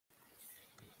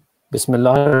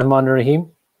Bismillahirrahmanirrahim.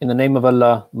 In the name of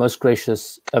Allah, most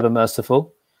gracious, ever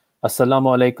merciful.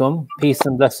 Assalamu alaikum. Peace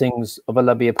and blessings of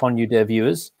Allah be upon you, dear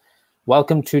viewers.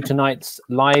 Welcome to tonight's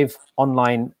live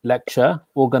online lecture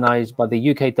organized by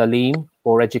the UK Talim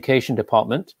or Education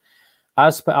Department.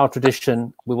 As per our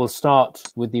tradition, we will start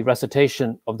with the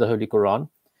recitation of the Holy Quran.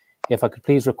 If I could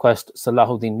please request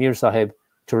Salahuddin Mir Sahib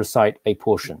to recite a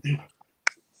portion.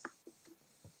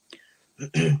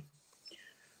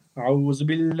 أعوذ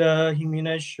بالله من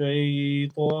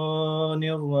الشيطان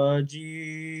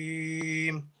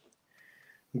الرجيم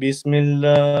بسم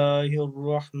الله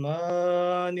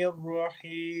الرحمن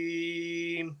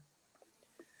الرحيم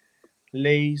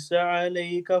ليس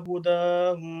عليك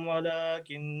هداهم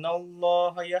ولكن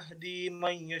الله يهدي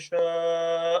من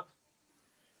يشاء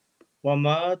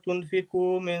وما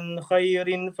تنفقوا من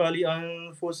خير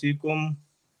فلأنفسكم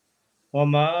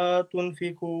وما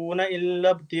تنفقون إلا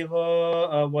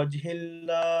ابتغاء وجه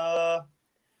الله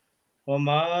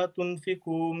وما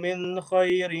تنفقوا من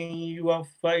خير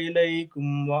يوفى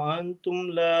إليكم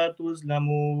وأنتم لا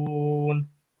تظلمون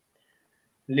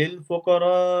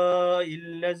للفقراء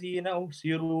الذين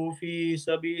أحصروا في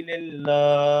سبيل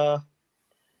الله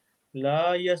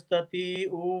لا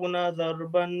يستطيعون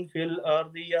ضربا في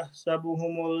الأرض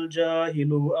يحسبهم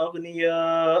الجاهل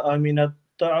أغنياء من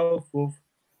التعفف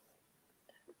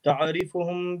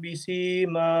تعرفهم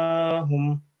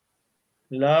بسيماهم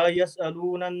لا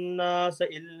يسألون الناس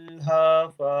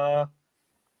إلهافا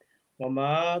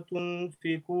وما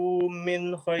تنفقوا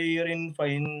من خير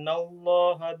فإن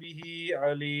الله به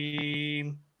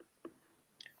عليم.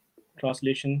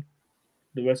 Translation: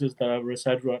 The verses that I've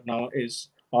recited right now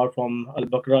are from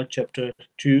Al-Baqarah chapter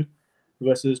 2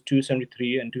 verses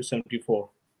 273 and 274.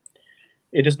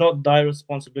 It is not thy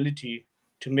responsibility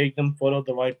to make them follow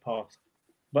the right path,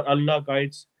 but Allah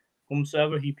guides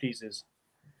whomsoever He pleases.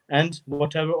 And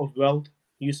whatever of wealth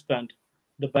you spend,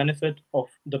 the benefit of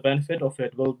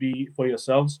it will be for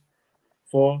yourselves,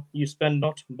 for you spend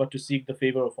not but to seek the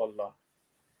favor of Allah.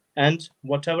 And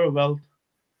whatever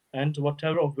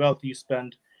of wealth you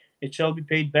spend, it shall be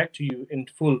paid back to you in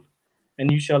full, and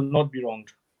you shall not be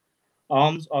wronged.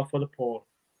 Alms are for the poor,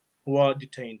 who are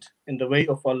detained in the way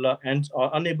of Allah and are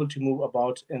unable to move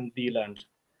about in the land.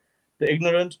 The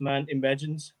ignorant man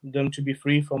imagines them to be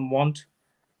free from want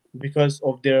because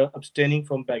of their abstaining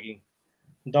from begging.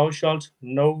 Thou shalt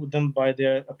know them by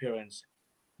their appearance.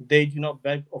 They do not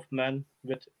beg of man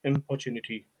with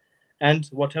importunity. And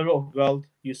whatever of wealth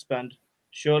you spend,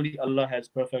 surely Allah has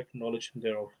perfect knowledge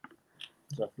thereof.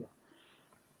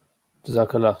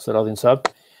 Jazakallah, Salahuddin Sahib.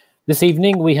 This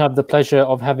evening, we have the pleasure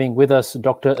of having with us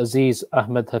Dr. Aziz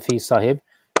Ahmad Hafiz Sahib,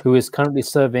 who is currently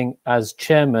serving as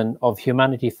chairman of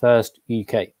Humanity First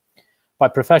UK. By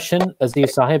profession,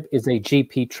 Aziz Sahib is a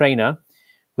GP trainer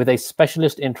with a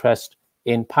specialist interest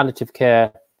in palliative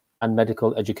care and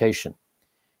medical education.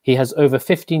 He has over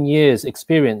 15 years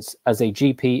experience as a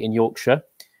GP in Yorkshire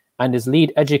and is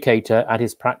lead educator at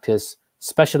his practice,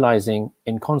 specializing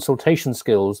in consultation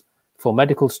skills for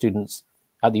medical students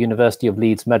at the University of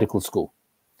Leeds Medical School.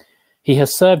 He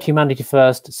has served Humanity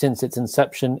First since its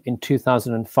inception in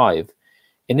 2005,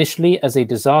 initially as a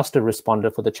disaster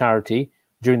responder for the charity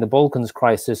during the Balkans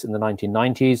crisis in the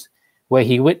 1990s, where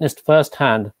he witnessed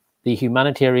firsthand the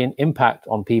humanitarian impact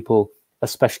on people,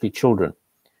 especially children.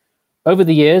 Over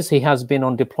the years, he has been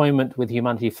on deployment with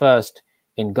Humanity First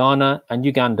in Ghana and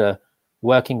Uganda,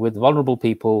 working with vulnerable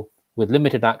people with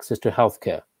limited access to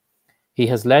healthcare. He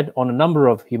has led on a number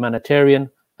of humanitarian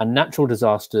and natural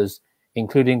disasters,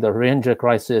 including the Rohingya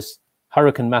crisis,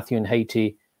 Hurricane Matthew in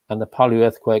Haiti, and the Palu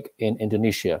earthquake in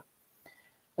Indonesia.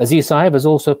 Aziz Sahib has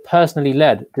also personally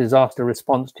led disaster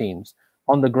response teams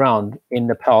on the ground in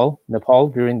Nepal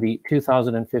during the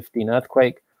 2015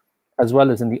 earthquake, as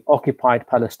well as in the occupied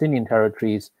Palestinian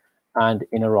territories and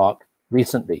in Iraq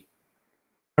recently.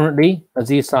 Currently,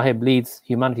 Aziz Sahib leads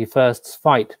Humanity First's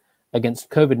fight against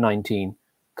COVID-19,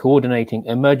 coordinating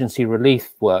emergency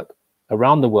relief work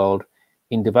around the world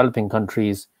in developing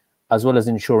countries, as well as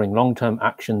ensuring long-term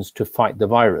actions to fight the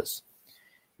virus.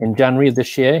 In January of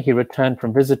this year, he returned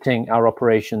from visiting our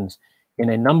operations in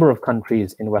a number of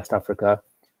countries in West Africa,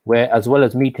 where, as well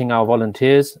as meeting our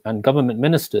volunteers and government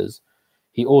ministers,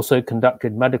 he also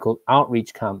conducted medical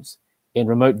outreach camps in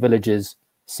remote villages,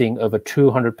 seeing over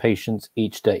 200 patients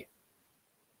each day.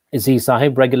 Aziz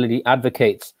Sahib regularly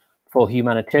advocates for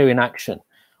humanitarian action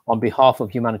on behalf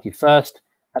of Humanity First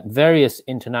at various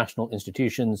international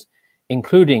institutions,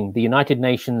 including the United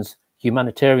Nations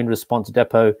Humanitarian Response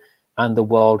Depot and the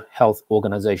World Health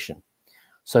Organization.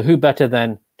 So who better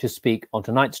than to speak on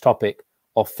tonight's topic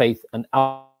of faith and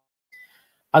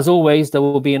As always, there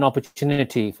will be an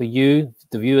opportunity for you,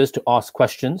 the viewers, to ask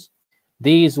questions.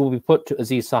 These will be put to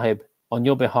Aziz Sahib on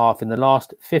your behalf in the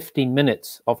last 15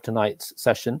 minutes of tonight's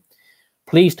session.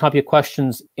 Please type your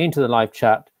questions into the live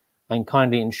chat and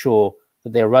kindly ensure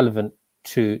that they are relevant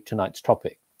to tonight's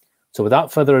topic. So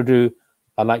without further ado,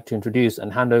 I'd like to introduce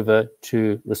and hand over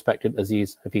to respected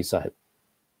Aziz Hafiz Sahib.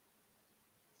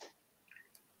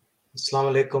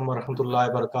 Assalamu alaikum wa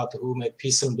rahmatullahi wa barakatuhu. May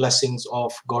peace and blessings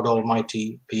of God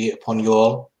Almighty be upon you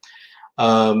all.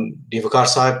 Dear Vakar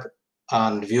Sahib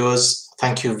and viewers,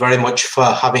 thank you very much for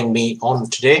having me on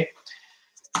today.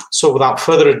 So without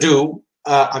further ado,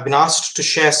 I've been asked to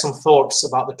share some thoughts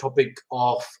about the topic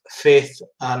of faith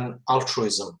and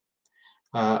altruism.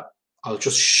 I'll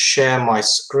just share my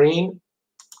screen.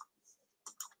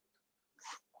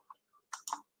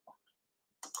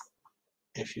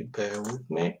 If you bear with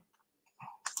me.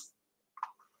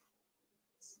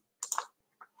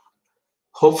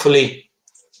 Hopefully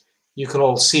you can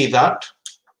all see that.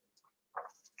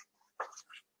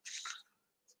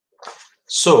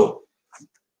 So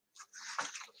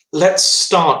let's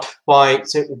start by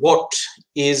saying, what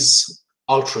is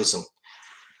altruism?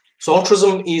 So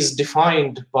altruism is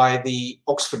defined by the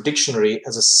Oxford Dictionary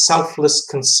as a selfless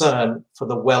concern for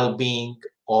the well-being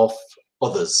of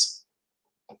others.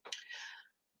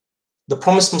 The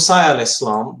promised Messiah,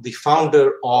 al-Islam, the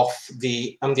founder of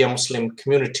the Ahmadiyya Muslim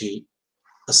community,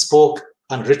 spoke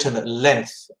and written at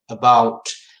length about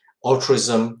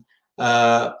altruism,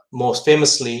 most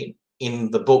famously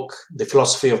in the book, The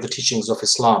Philosophy of the Teachings of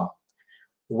Islam,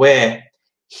 where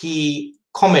he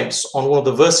comments on one of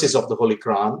the verses of the Holy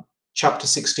Quran, chapter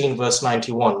 16, verse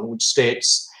 91, which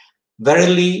states,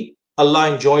 "Verily,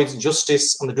 Allah enjoins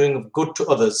justice and the doing of good to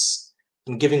others,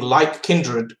 and giving like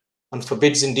kindred, and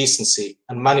forbids indecency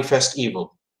and manifest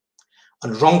evil,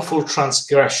 and wrongful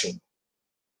transgression."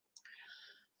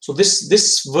 So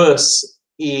this verse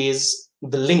is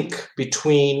the link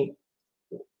between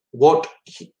what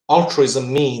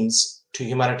altruism means to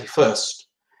humanity first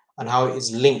and how it is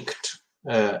linked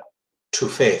to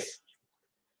faith.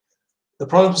 The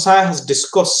Prophet Messiah has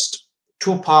discussed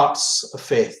two parts of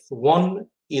faith. One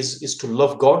is to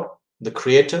love God, the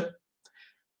Creator,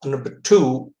 and number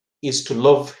two is to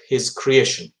love His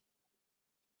creation.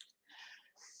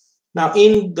 Now,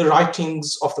 in the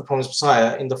writings of the Promised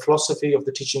Messiah, in the Philosophy of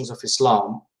the Teachings of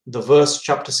Islam, the verse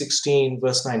chapter 16,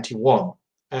 verse 91,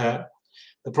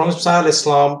 the Promised Messiah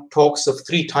Islam talks of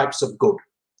three types of good.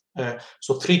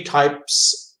 So three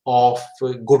types of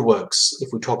good works,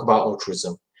 if we talk about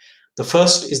altruism. The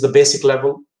first is the basic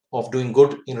level of doing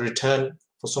good in return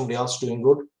for somebody else doing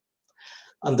good.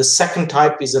 And the second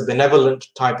type is a benevolent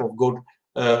type of good,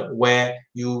 where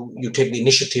you take the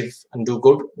initiative and do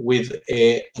good with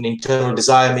an internal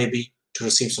desire maybe to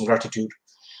receive some gratitude.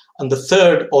 And the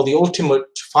third, or the ultimate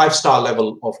 5-star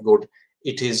level of good,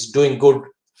 it is doing good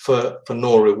for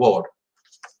no reward.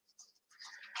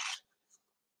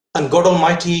 And God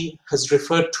Almighty has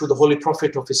referred to the Holy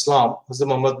Prophet of Islam, Hazrat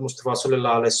Muhammad Mustafa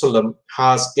Sallallahu Alaihi Wasallam,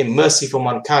 has a mercy for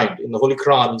mankind. In the Holy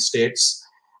Quran, he states,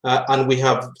 and we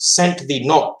have sent thee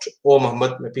not, O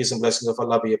Muhammad, may peace and blessings of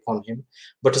Allah be upon him,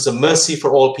 but as a mercy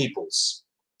for all peoples.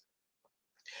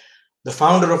 The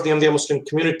founder of the Ahmadiyya Muslim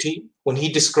community, when he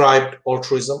described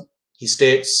altruism, he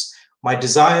states, "My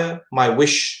desire, my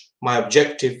wish, my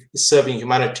objective is serving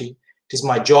humanity. It is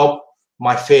my job,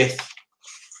 my faith,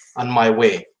 and my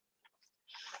way."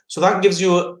 So that gives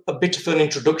you a bit of an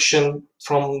introduction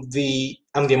from the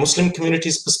Ahmadiyya Muslim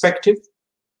community's perspective,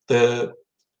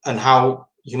 and how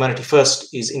Humanity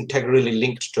First is integrally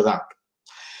linked to that.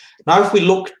 Now, if we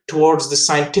look towards the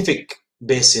scientific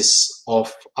basis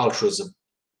of altruism,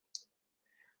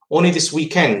 only this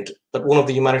weekend at one of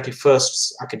the Humanity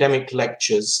First's academic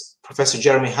lectures, Professor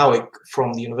Jeremy Howick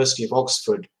from the University of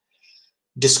Oxford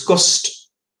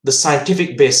discussed the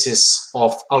scientific basis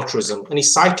of altruism, and he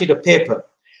cited a paper,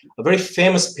 a very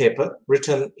famous paper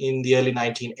written in the early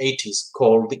 1980s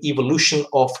called The Evolution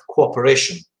of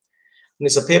Cooperation. And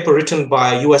it's a paper written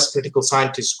by a US political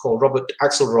scientist called Robert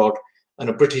Axelrod and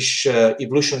a British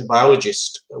evolutionary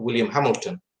biologist, William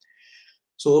Hamilton.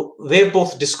 So they've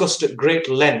both discussed at great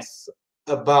length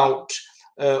about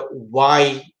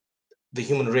why the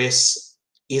human race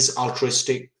is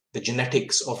altruistic, the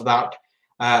genetics of that,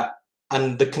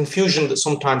 and the confusion that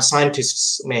sometimes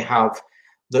scientists may have,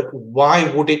 that why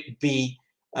would it be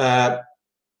a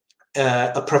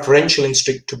preferential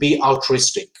instinct to be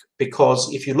altruistic?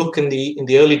 Because if you look in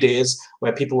the early days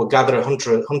where people were gatherer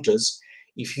hunters,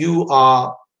 if you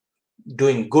are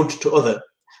doing good to other,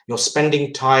 you're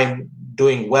spending time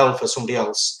doing well for somebody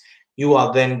else, you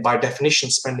are then by definition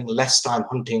spending less time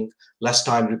hunting, less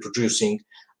time reproducing,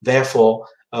 Therefore,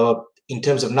 in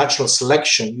terms of natural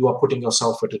selection, you are putting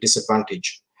yourself at a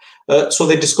disadvantage. So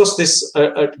they discussed this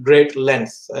at great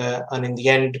length, and in the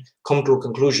end come to a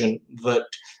conclusion that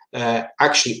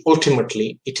actually,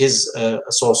 ultimately, it is a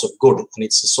source of good, and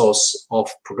it's a source of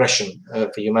progression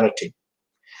for humanity.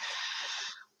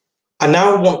 I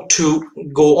now want to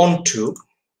go on to,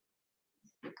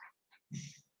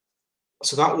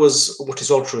 so that was what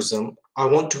is altruism. I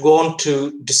want to go on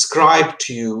to describe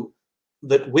to you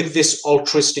that with this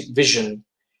altruistic vision,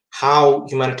 how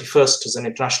Humanity First as an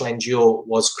international NGO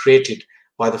was created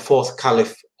by the fourth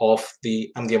caliph of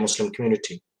the Ahmadiyya Muslim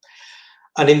community.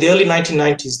 And in the early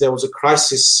 1990s, there was a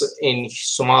crisis in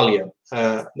Somalia.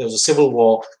 There was a civil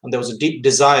war, and there was a deep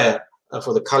desire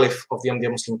for the caliph of the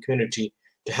Ahmadiyya Muslim community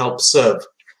to help serve.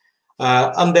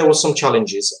 And there were some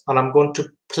challenges. And I'm going to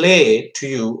play to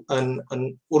you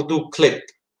an Urdu clip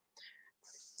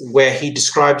where he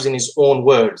describes in his own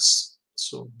words.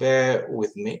 So bear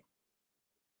with me.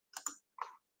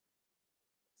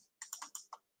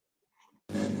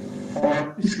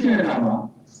 और इसके अलावा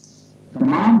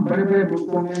तमाम बड़े बड़े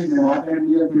मुल्कों में जमात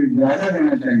अहमदिया को इजाज़त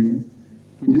देना चाहिए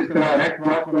कि जिस तरह रेड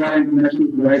क्रॉस वगैरह इंटरनेशनल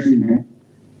सोसाइटी में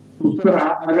उस तरह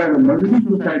अगर मजहबी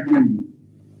सोसाइटियां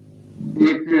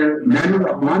एक बैनुल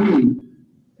अक़वामी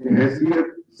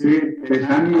हैसियत से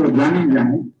पहचानी और जानी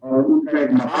जाए और उनका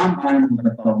एक मकाम कायम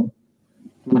करता हो,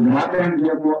 तो जमात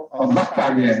अहमदिया को अब वक्त आ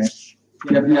गया है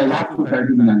कि अपनी आज़ाद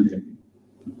सोसाइटी बनानी चाहिए।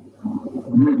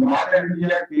 जमात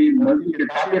अहमदिया की मर्जी के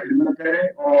ताबित खिदमत करे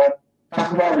और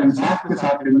तक़वा और इंसाफ के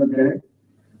साथ खिदमत करे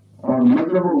और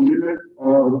मज़हब और मिल्लत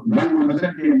और रंग व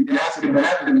नस्ल के इम्तियाज के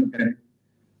बगैर खिदमत करे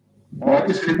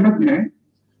और इस खिदमत में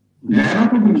गैरों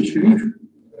को भी शरीफ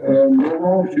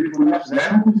लोगों शरीफ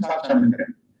गैरों को भी साथ शामिल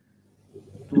करें।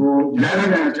 तो जाना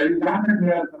जाना चाहिए। जहाँ तक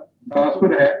मेरा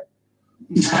तासुर है,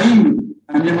 ईसाई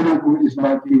अंजुमनों को इस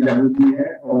बात की इजाजत दी है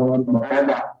और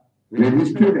बाकायदा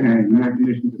रजिस्टर्ड हैं यूनाइटेड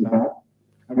नेशन के साथ।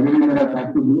 अगर मेरा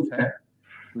तासुर दुरुस्त है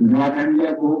तो जमात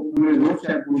अहमदिया को पूरे जोर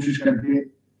से कोशिश करके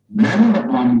बैनुल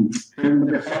अक़वामी खिदमत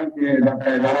खल्क़ के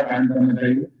इदारा कायम करना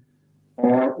चाहिए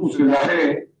और उस इदारे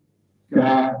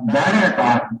का दायरा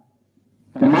कार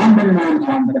तमाम बड़े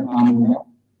इंसान का काम होगा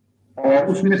और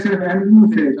उसमें सिर्फ अहमदियों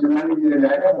से चलना नहीं दिया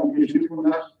जाएगा, बल्कि शरीफ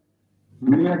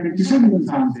दुनिया के किसी भी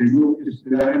इंसान से जो इस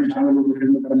इदारे में शामिल होकर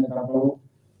खिदमत करना चाहता हो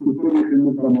उसको भी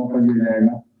खिदमत का मौका दिया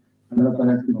जाएगा। अल्लाह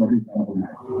ताला की तौफीक अता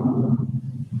फरमाए।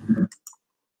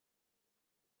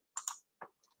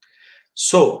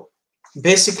 So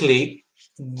basically,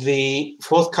 the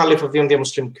fourth caliph of the Ahmadiyya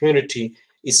Muslim community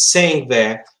is saying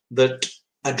there that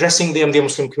addressing the Ahmadiyya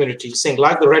Muslim community, saying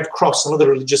like the Red Cross and other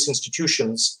religious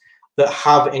institutions that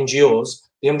have NGOs,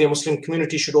 the Ahmadiyya Muslim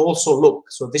community should also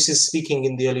look, so this is speaking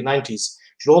in the early 90s,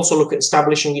 should also look at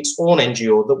establishing its own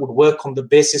NGO that would work on the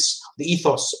basis, the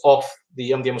ethos of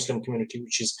the Ahmadiyya Muslim community,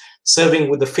 which is serving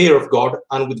with the fear of God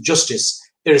and with justice,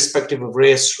 irrespective of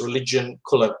race, religion,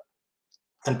 color.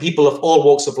 And people of all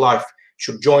walks of life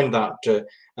should join that.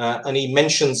 And he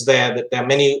mentions there that there are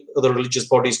many other religious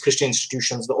bodies, Christian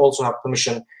institutions that also have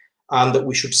permission, and that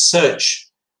we should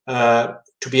search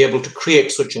to be able to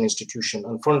create such an institution.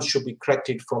 And funds should be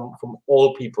collected from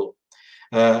all people.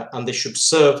 And they should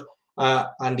serve,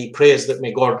 and he prays that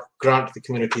may God grant the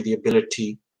community the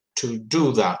ability to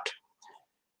do that.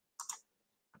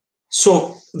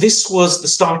 So this was the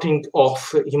starting of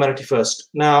Humanity First.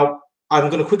 Now, I'm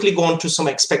going to quickly go on to some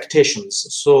expectations.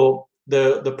 So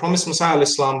the promised Messiah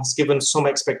al-Islam has given some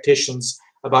expectations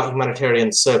about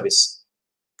humanitarian service.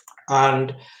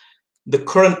 And the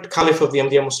current Caliph of the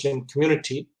Ahmadiyya Muslim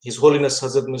community, His Holiness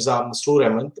Hazrat Mirza Masroor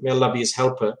Ahmad, may Allah be his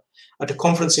helper, at a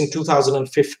conference in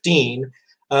 2015,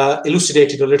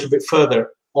 elucidated a little bit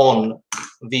further on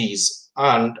these.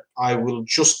 And I will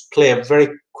just play a very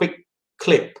quick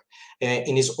clip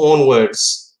in his own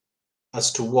words as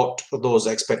to what those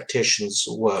expectations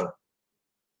were.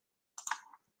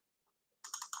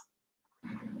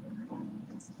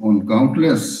 On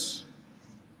countless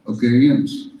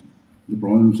occasions, the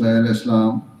Prophet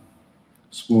ﷺ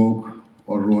spoke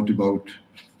or wrote about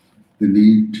the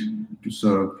need to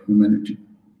serve humanity.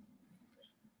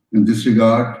 In this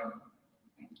regard,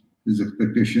 his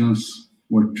expectations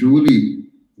were truly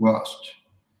vast,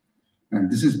 and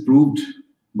this is proved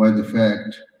by the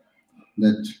fact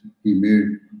that he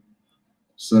made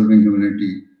serving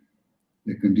humanity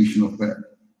a condition of faith,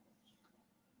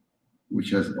 which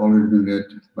has already been read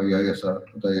by ISR.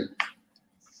 But I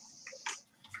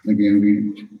again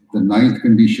read the ninth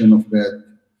condition of faith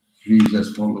reads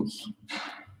as follows: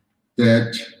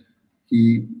 that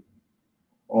he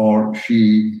or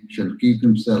she shall keep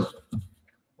himself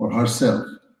or herself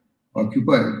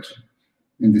occupied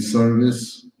in the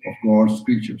service of God's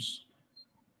creatures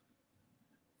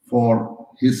for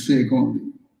his sake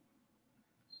only,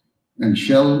 and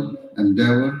shall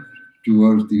endeavor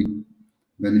towards the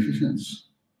beneficence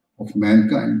of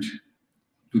mankind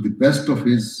to the best of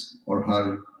his or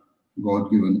her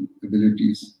God-given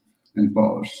abilities and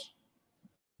powers.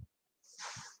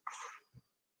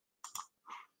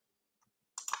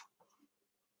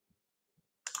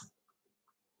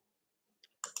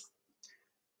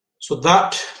 So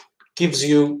that gives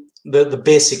you the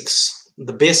basics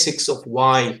of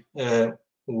why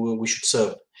we should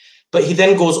serve. But he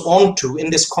then goes on to, in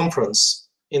this conference,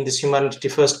 in this Humanity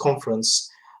First conference,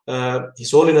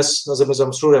 His Holiness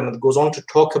Hazrat Ahmad goes on to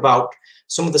talk about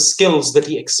some of the skills that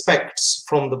he expects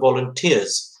from the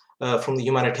volunteers, from the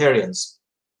humanitarians.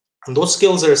 And those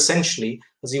skills are essentially,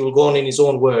 as he will go on in his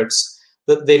own words,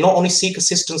 that they not only seek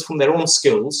assistance from their own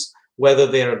skills, whether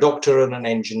they're a doctor and an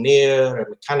engineer, a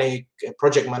mechanic, a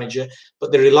project manager,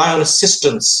 but they rely on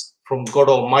assistance from God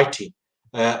Almighty.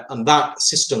 And that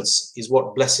assistance is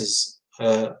what blesses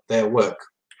their work.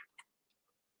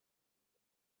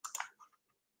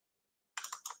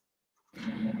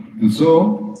 And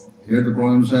so, here the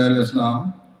Prophet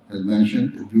ﷺ has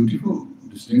mentioned a beautiful,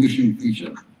 distinguishing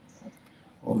feature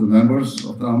of the members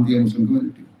of the Ahmadiyya Muslim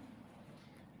community,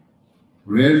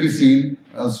 rarely seen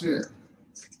elsewhere,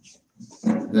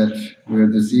 that where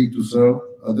they seek to serve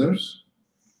others,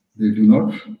 they do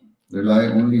not rely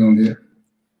only on their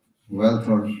wealth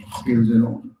or skills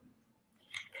alone.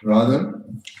 Rather,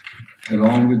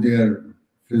 along with their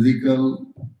physical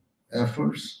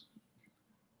efforts,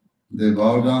 they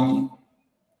bow down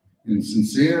in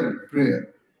sincere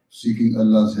prayer, seeking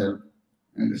Allah's help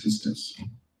and assistance.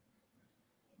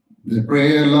 They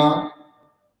pray Allah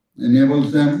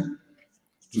enables them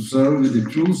to serve with a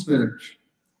true spirit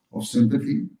of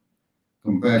sympathy,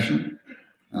 compassion,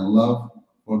 and love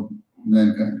for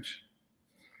mankind.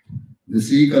 They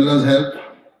seek Allah's help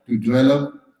to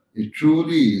develop a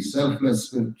truly selfless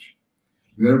spirit,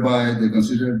 whereby they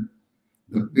consider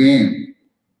the pain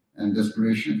and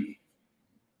desperation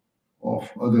of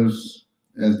others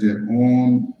as their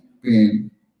own pain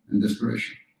and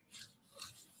desperation.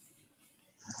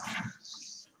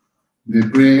 They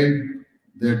pray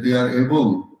that they are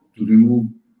able to remove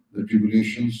the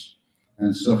tribulations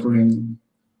and suffering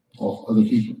of other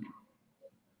people.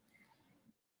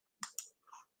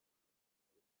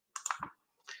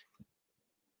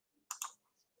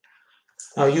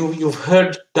 Now, you've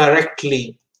heard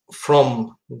directly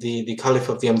from the Caliph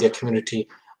of the Ahmadiyya community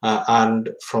and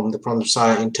from the Prophet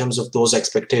Messiah in terms of those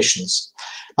expectations.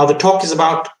 Now, the talk is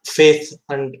about faith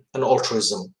and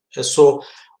altruism. So,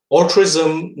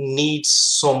 altruism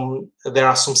needs there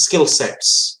are some skill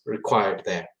sets required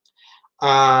there.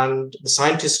 And the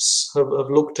scientists have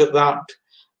looked at that.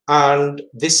 And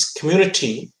this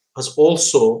community has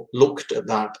also looked at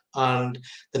that. And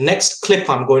the next clip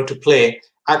I'm going to play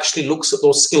actually looks at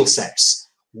those skill sets.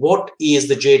 What is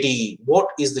the JD? What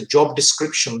is the job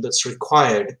description that's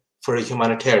required for a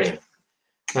humanitarian?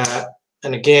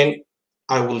 And again,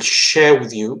 I will share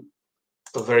with you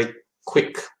a very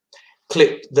quick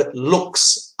clip that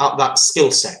looks at that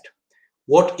skill set.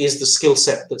 What is the skill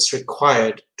set that's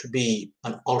required to be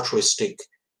an altruistic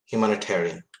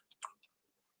humanitarian?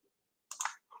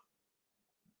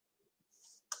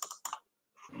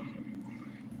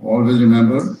 Always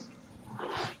remember,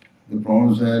 the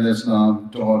Prophet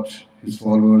ﷺ taught his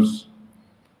followers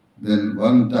that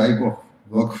one type of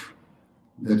waqf,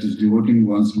 that is devoting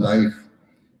one's life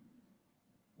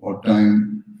or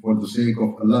time for the sake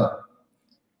of Allah,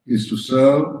 is to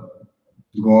serve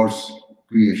God's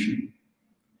creation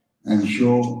and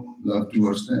show love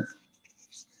towards them.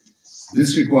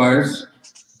 This requires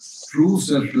true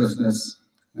selflessness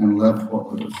and love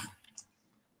for others.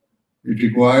 It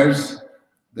requires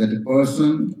that a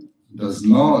person does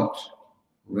not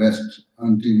rest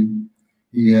until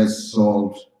he has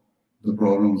solved the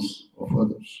problems of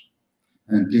others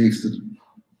and takes the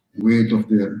weight of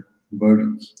their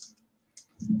burdens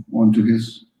onto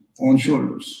his own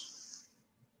shoulders.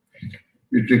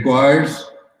 It requires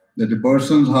that a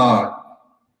person's heart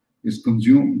is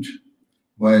consumed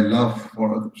by love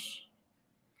for others,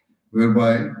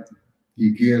 whereby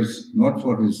he cares not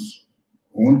for his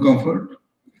own comfort,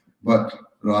 but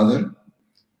rather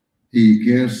he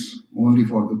cares only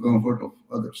for the comfort of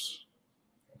others.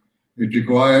 It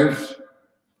requires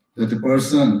that a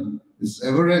person is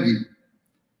ever ready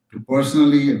to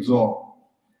personally absorb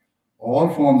all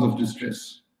forms of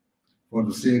distress for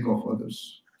the sake of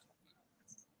others,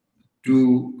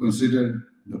 to consider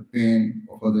the pain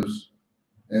of others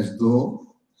as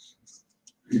though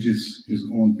it is his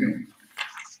own pain.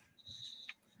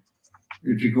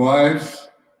 It requires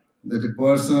that a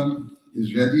person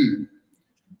is ready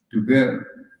to bear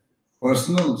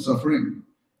personal suffering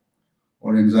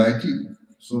or anxiety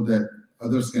so that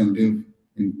others can live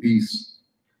in peace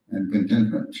and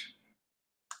contentment.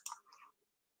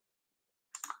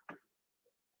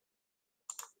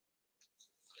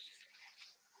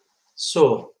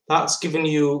 So that's given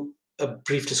you a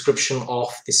brief description of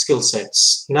the skill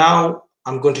sets. Now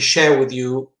I'm going to share with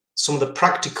you some of the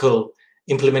practical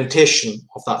implementation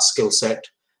of that skill set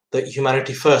that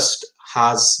Humanity First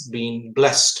has been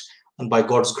blessed and by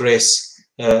God's grace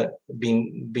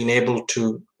been able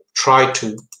to try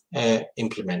to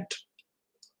implement.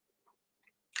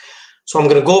 So I'm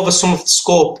going to go over some of the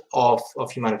scope of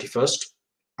Humanity First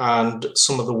and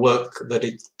some of the work that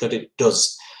it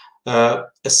does.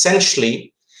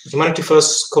 Essentially, Humanity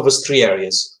First covers three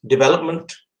areas: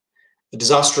 development,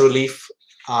 disaster relief,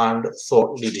 and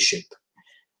thought leadership.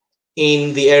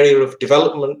 In the area of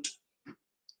development,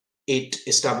 it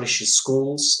establishes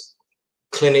schools,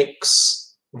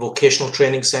 clinics, vocational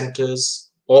training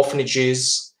centers,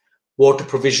 orphanages, water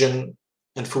provision,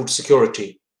 and food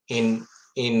security in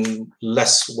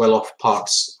less well-off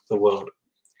parts of the world.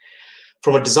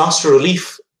 From a disaster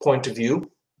relief point of view,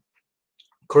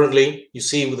 currently, you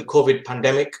see with the COVID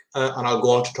pandemic, and I'll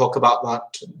go on to talk about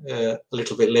that a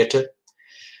little bit later,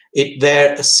 it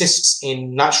there assists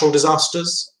in natural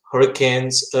disasters,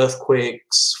 hurricanes,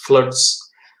 earthquakes, floods,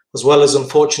 as well as,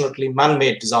 unfortunately,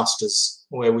 man-made disasters,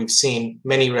 where we've seen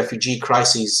many refugee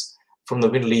crises from the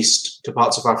Middle East to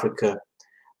parts of Africa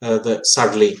that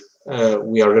sadly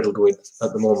we are riddled with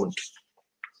at the moment.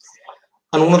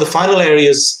 And one of the final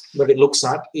areas that it looks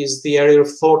at is the area of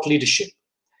thought leadership,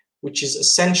 which is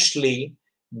essentially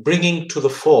bringing to the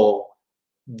fore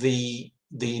the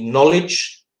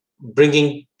knowledge,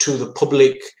 bringing to the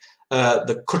public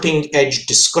the cutting-edge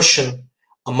discussion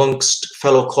amongst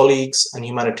fellow colleagues and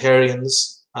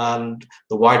humanitarians and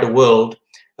the wider world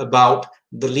about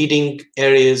the leading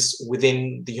areas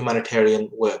within the humanitarian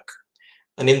work.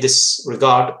 And in this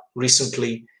regard,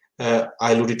 recently, I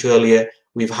alluded to earlier,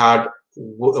 we've had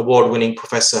award-winning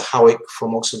Professor Howick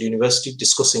from Oxford University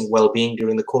discussing well-being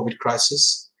during the COVID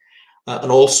crisis. And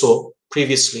also,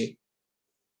 previously,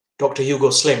 Dr. Hugo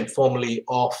Slim, formerly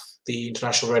of the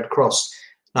International Red Cross,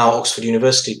 now Oxford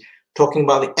University, talking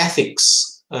about the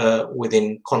ethics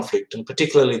within conflict, and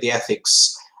particularly the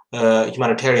ethics,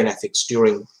 humanitarian ethics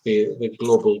during the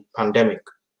global pandemic.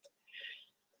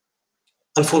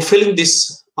 And fulfilling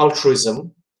this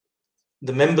altruism,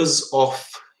 the members of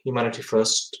Humanity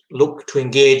First look to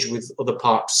engage with other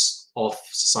parts of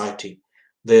society,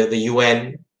 the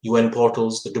UN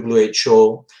portals, the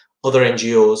WHO, other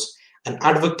NGOs, and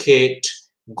advocate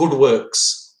good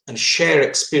works and share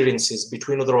experiences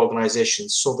between other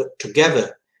organizations so that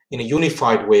together, in a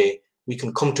unified way, we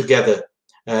can come together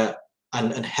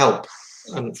and help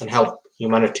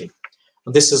humanity.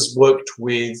 And this has worked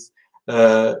with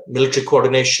military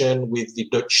coordination with the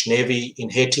Dutch Navy in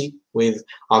Haiti, with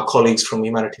our colleagues from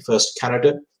Humanity First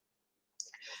Canada.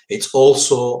 It's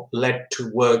also led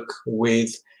to work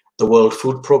with the World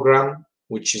Food Programme,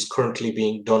 which is currently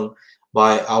being done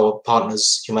by our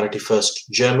partners, Humanity First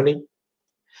Germany.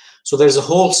 So there's a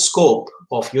whole scope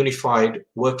of unified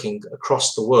working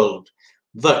across the world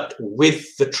that,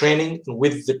 with the training and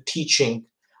with the teaching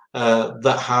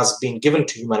that has been given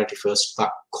to Humanity First,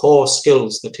 that core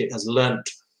skills that it has learnt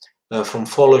from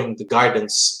following the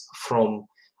guidance from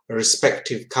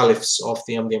respective caliphs of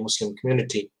the Ahmadiyya Muslim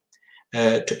community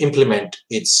to implement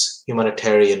its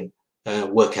humanitarian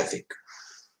work ethic.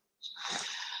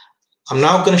 I'm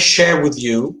now going to share with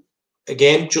you,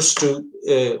 again, just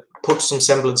to put some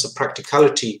semblance of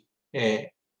practicality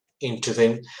into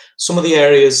things, some of the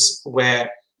areas where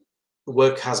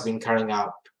work has been carrying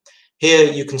out.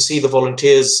 Here you can see the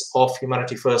volunteers of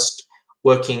Humanity First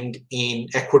working in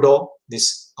Ecuador.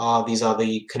 These are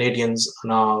the Canadians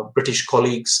and our British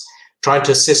colleagues trying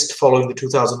to assist following the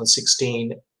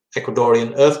 2016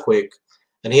 Ecuadorian earthquake.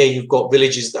 And here you've got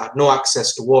villages that have no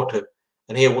access to water.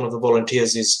 And here one of the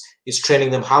volunteers is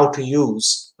training them how to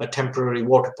use a temporary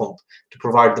water pump to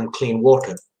provide them clean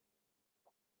water.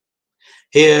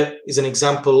 Here is an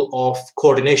example of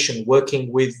coordination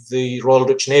working with the Royal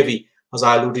Dutch Navy, as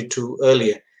I alluded to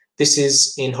earlier. This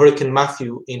is in Hurricane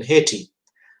Matthew in Haiti,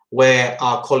 where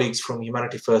our colleagues from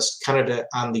Humanity First Canada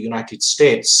and the United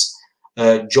States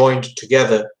joined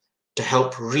together to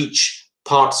help reach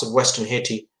parts of Western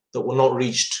Haiti that were not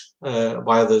reached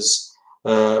by others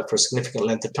for a significant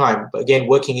length of time, but again,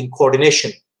 working in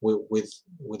coordination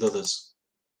with others.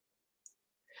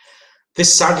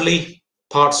 This, sadly,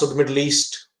 parts of the Middle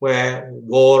East where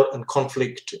war and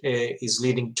conflict is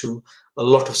leading to a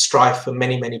lot of strife for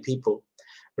many, many people.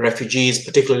 Refugees,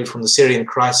 particularly from the Syrian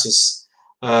crisis,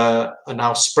 are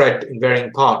now spread in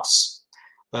varying parts.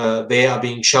 They are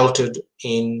being sheltered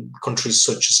in countries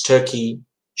such as Turkey,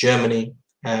 Germany,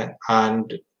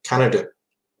 and Canada.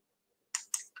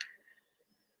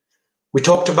 We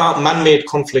talked about man-made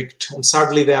conflict, and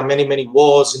sadly there are many, many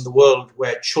wars in the world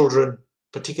where children,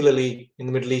 particularly in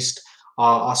the Middle East,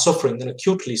 are suffering and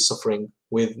acutely suffering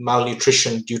with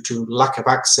malnutrition due to lack of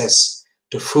access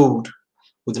to food,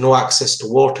 with no access to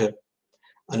water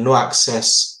and no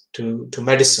access to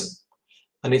medicine.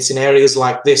 And it's in areas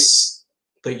like this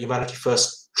that Humanity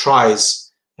First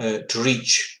tries to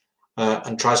reach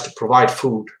and tries to provide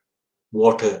food,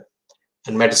 water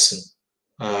and medicine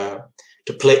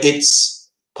to play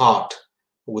its part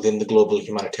within the global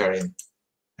humanitarian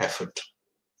effort.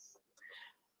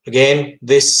 Again,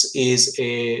 this is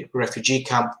a refugee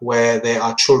camp where there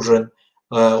are children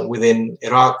within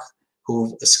Iraq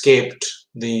who've escaped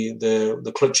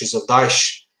the clutches of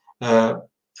Daesh.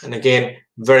 And again,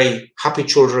 very happy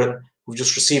children who've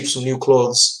just received some new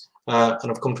clothes and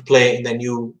have come to play in their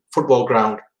new football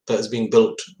ground that is being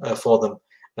built for them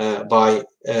by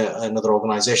another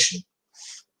organization.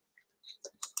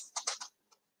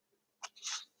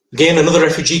 Again, another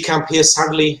refugee camp here,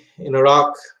 sadly, in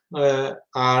Iraq.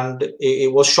 And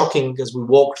it was shocking as we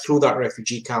walked through that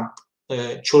refugee camp.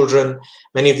 Children,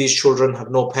 many of these children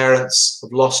have no parents,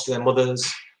 have lost their mothers,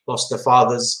 lost their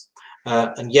fathers,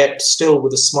 and yet still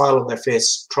with a smile on their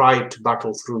face tried to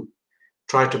battle through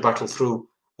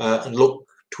and look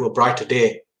to a brighter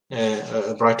day,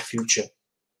 a brighter future.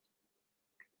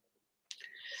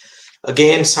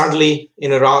 Again, sadly,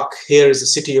 in Iraq, here is the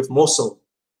city of Mosul,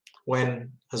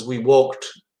 when, as we walked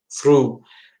through,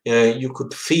 you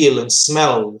could feel and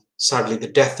smell, sadly, the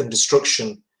death and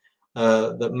destruction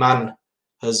that man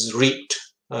has reaped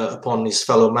upon his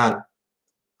fellow man,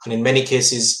 and in many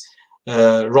cases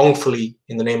wrongfully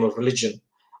in the name of religion.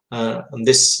 And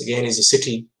this again is a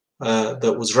city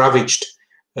that was ravaged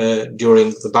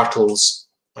during the battles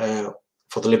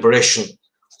for the liberation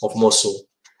of Mosul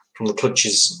from the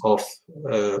clutches of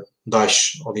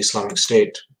Daesh, or the Islamic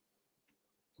State.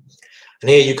 And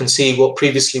here you can see what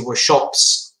previously were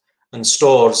shops and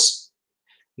stores,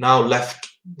 now left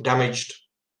damaged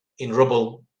in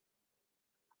rubble.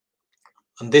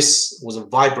 And this was a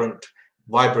vibrant,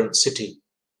 vibrant city.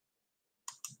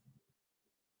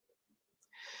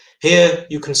 Here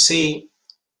you can see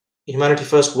Humanity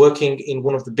First working in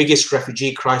one of the biggest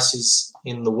refugee crises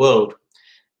in the world.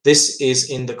 This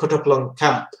is in the Kutupalong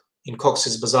camp in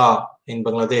Cox's Bazar in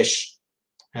Bangladesh.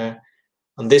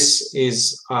 And this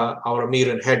is our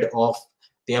Amir and head of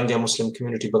the Ahmadiyya Muslim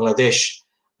community Bangladesh,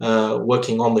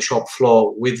 working on the shop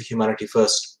floor with Humanity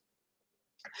First,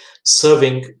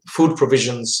 serving food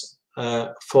provisions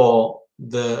for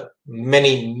the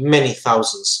many, many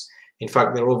thousands. In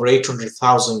fact, there are over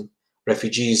 800,000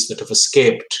 refugees that have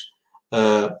escaped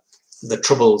the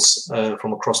troubles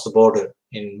from across the border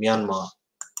in Myanmar.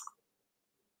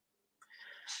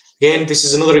 Again, this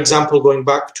is another example going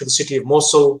back to the city of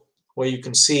Mosul, where you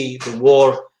can see the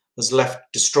war has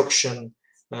left destruction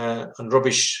and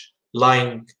rubbish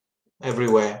lying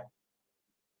everywhere.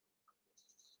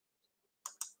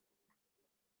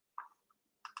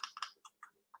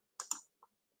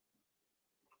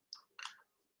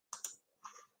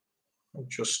 I'll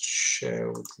just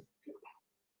share with you.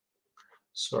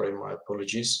 Sorry, my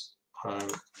apologies.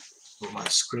 My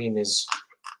screen is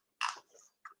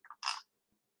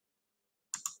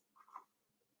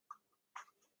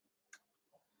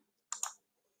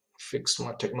fix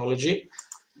my technology.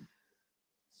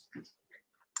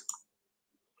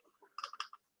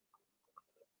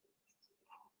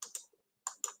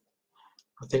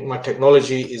 I think my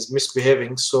technology is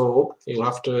misbehaving, so you'll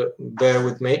have to bear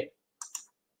with me.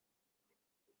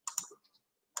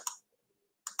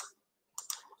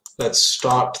 Let's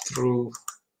start through.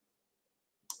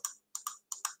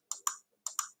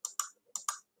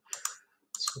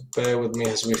 So bear with me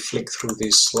as we flick through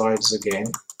these slides again.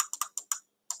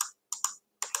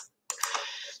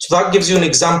 So that gives you an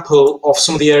example of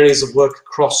some of the areas of work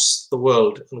across the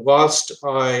world. And whilst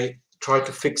I try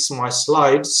to fix my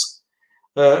slides,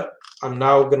 I'm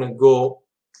now going to go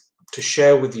to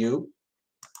share with you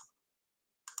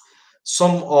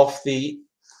some of the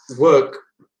work.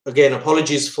 Again,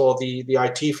 apologies for the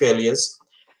IT failures.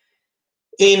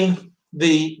 In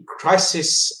the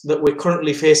crisis that we're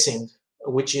currently facing,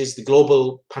 which is the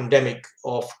global pandemic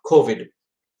of COVID,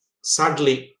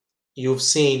 sadly, you've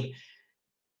seen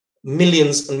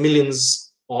millions and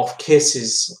millions of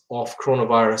cases of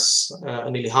coronavirus,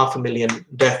 nearly 500,000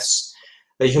 deaths.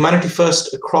 Humanity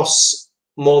First across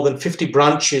more than 50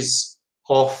 branches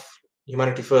of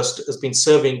Humanity First has been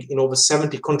serving in over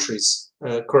 70 countries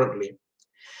currently.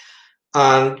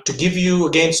 And to give you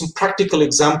again some practical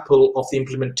example of the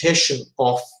implementation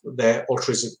of their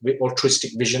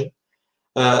altruistic vision,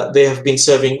 they have been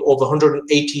serving over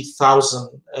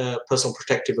 180,000 personal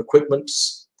protective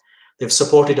equipments. They've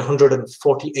supported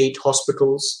 148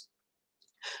 hospitals.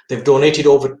 They've donated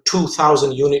over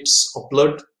 2,000 units of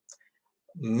blood,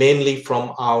 mainly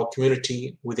from our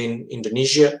community within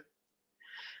Indonesia.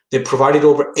 They've provided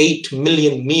over 8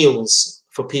 million meals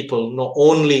for people, not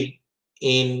only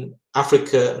in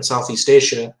Africa and Southeast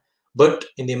Asia, but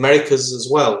in the Americas as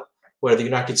well, where the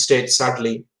United States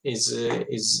sadly is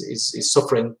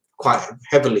suffering quite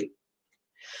heavily.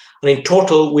 And in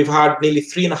total, we've had nearly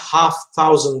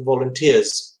 3,500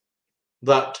 volunteers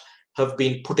that have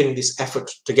been putting this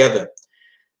effort together.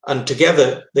 And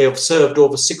together, they have served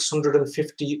over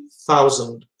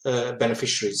 650,000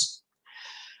 beneficiaries.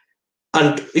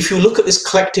 And if you look at this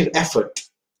collective effort,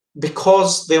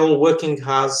 because they're all working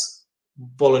as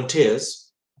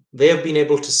volunteers, they have been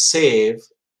able to save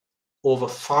over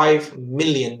 $5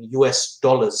 million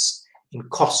in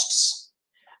costs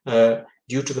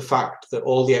due to the fact that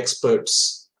all the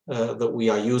experts that we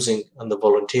are using and the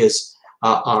volunteers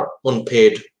are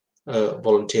unpaid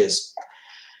volunteers.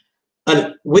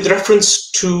 And with reference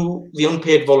to the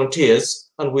unpaid volunteers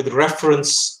and with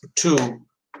reference to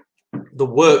the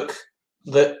work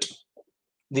that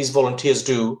these volunteers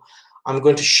do, I'm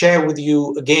going to share with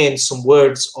you again some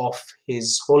words of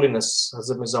His Holiness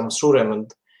Hazrat Mirza Masroor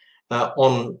Ahmad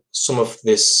on some of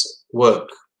this work.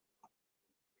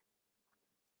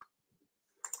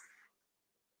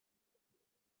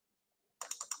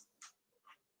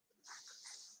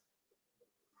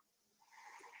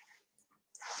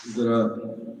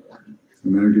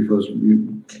 Humanity First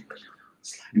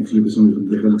मुख्तलिफ किस्म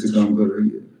के खल से काम कर रही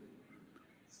है,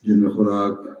 जिनमें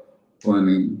खुराक,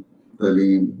 पानी,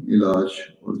 तालीम, इलाज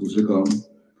और दूसरे काम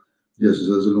जैसे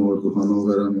ज़लज़लों और तूफानों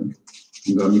वगैरह में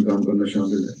हंगामी काम करना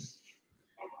शामिल है।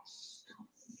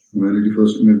 ह्यूमैनिटी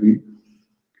फर्स्ट में भी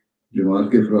जमात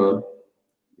के अफराद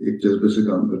एक जज्बे से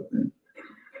काम करते हैं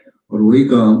और वही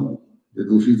काम जो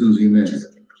दूसरी तंजीमें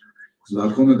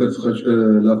लाखों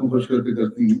खर्च करके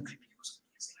करती हैं,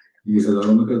 ये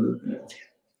हज़ारों में कर देते हैं,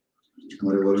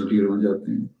 हमारे वॉलंटियर बन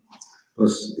जाते हैं।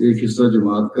 बस एक हिस्सा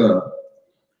जमात का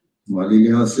माली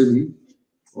लिहाज से भी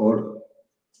और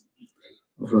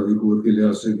अफरादी क़ुव्वत के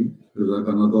लिहाज से भी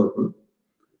रज़ाकाना तौर पर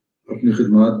अपनी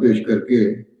खिदमात पेश करके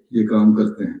ये काम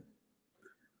करते हैं।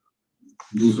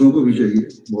 दूसरों को भी चाहिए,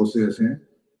 बहुत से ऐसे हैं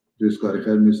जो इस कार्य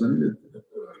खैर में हिस्सा नहीं लेते,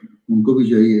 उनको भी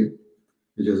चाहिए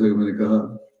कि जैसा कि मैंने कहा,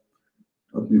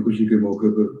 अपनी खुशी के मौके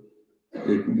पर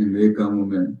इन नेक कामों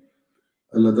में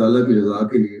अल्लाह ताला की रज़ा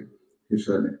के लिए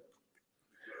हिस्सा लें।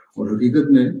 और हकीकत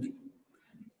में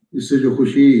इससे जो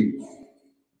खुशी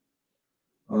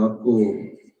आपको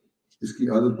इसकी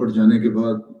आदत पड़ जाने के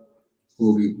बाद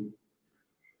होगी,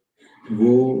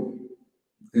 वो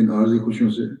इन आर्ज़ी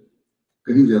खुशियों से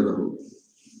कहीं ज़्यादा होगी।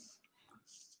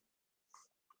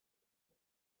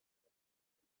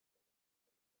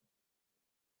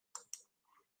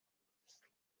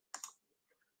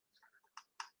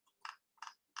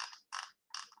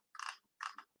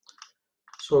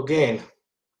 So again,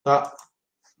 that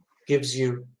gives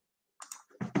you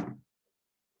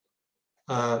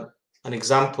an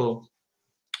example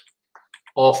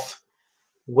of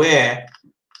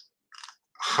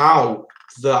how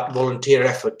that volunteer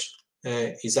effort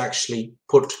is actually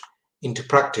put into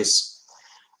practice.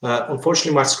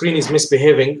 Unfortunately, my screen is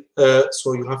misbehaving,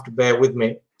 so you have to bear with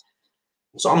me.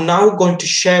 So I'm now going to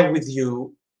share with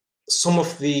you some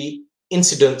of the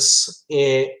incidents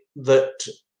that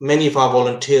many of our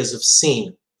volunteers have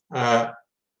seen. I'm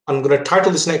going to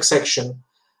title this next section,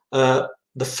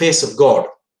 The Face of God.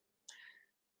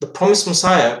 The promised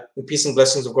Messiah, the peace and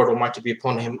blessings of God Almighty be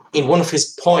upon him, in one of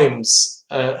his poems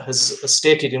has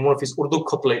stated in one of his Urdu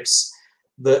couplets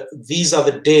that these are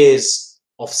the days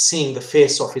of seeing the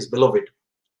face of his beloved,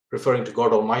 referring to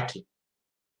God Almighty.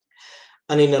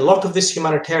 And in a lot of this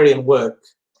humanitarian work,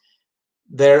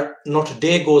 there not a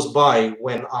day goes by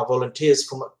when our volunteers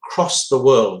from across the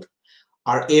world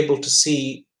are able to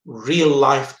see real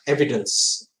life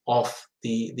evidence of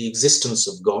the existence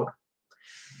of God,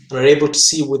 and are able to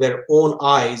see with their own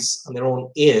eyes and their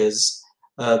own ears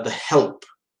the help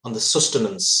and the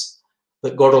sustenance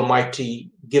that God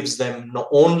Almighty gives them, not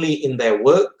only in their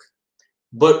work,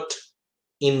 but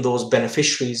in those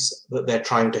beneficiaries that they're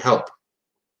trying to help.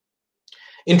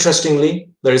 Interestingly,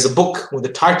 there is a book with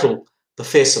the title The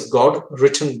Face of God,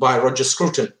 written by Roger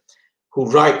Scruton,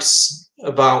 who writes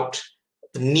about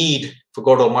the need for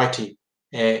God Almighty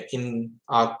in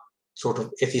our sort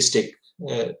of atheistic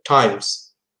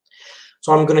times.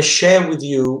 So I'm going to share with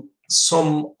you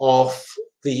some of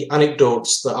the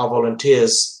anecdotes that our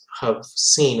volunteers have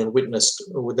seen and witnessed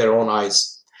with their own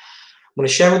eyes. I'm going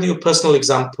to share with you a personal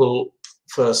example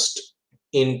first.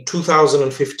 In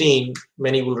 2015,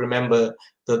 many will remember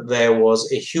that there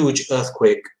was a huge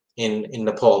earthquake in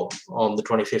Nepal on the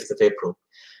 25th of April.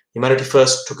 Humanity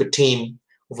First took a team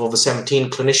of over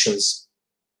 17 clinicians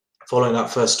following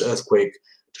that first earthquake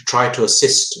to try to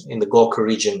assist in the Gorkha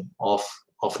region of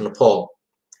Nepal.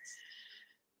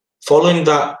 Following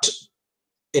that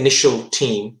initial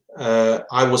team,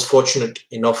 I was fortunate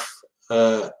enough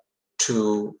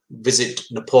to visit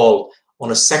Nepal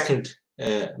on a second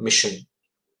mission.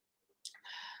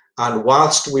 And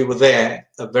whilst we were there,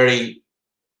 a very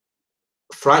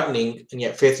frightening and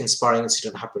yet faith-inspiring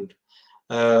incident happened.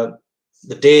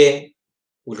 The day,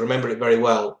 we remember it very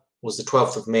well, was the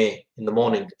 12th of May in the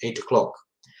morning, 8 o'clock.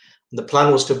 The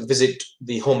plan was to visit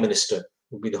the Home Minister,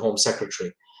 who would be the Home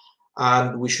Secretary.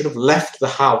 And we should have left the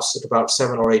house at about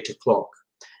 7 or 8 o'clock.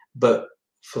 But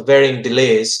for varying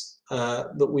delays,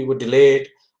 that we were delayed,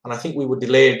 and I think we were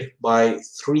delayed by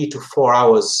 3 to 4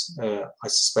 hours, I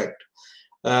suspect.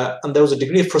 And there was a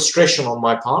degree of frustration on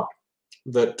my part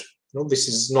that this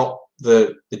is not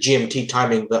the GMT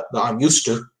timing that I'm used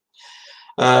to.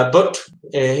 But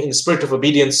in the spirit of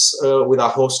obedience with our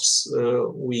hosts,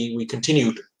 we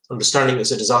continued, understanding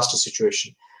it's a disaster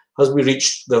situation. As we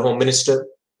reached the Home Minister,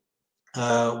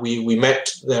 we met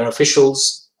their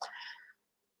officials,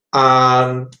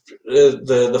 and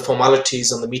the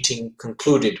formalities and the meeting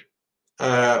concluded.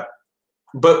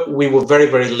 But we were very,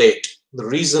 very late. The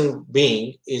reason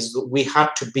being is that we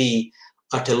had to be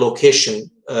at a location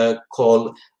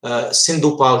called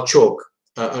Sindhupal Chowk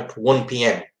at 1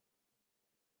 p.m.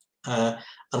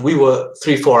 And we were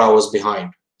 3-4 hours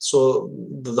behind. So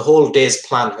the whole day's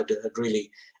plan had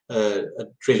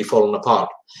really fallen apart.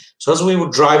 So as we were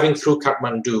driving through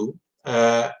Kathmandu,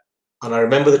 and I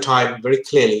remember the time very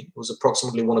clearly, it was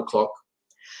approximately 1 o'clock,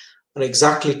 and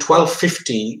exactly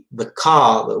 12:50, the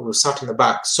car that was sat in the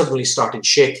back suddenly started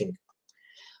shaking.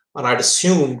 And I'd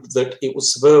assumed that it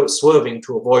was swerving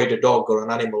to avoid a dog or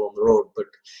an animal on the road. But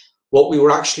what we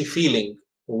were actually feeling,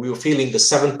 we were feeling the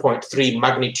 7.3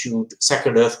 magnitude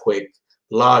second earthquake,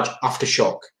 large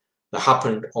aftershock that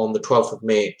happened on the 12th of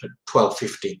May at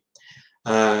 12:50.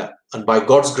 And by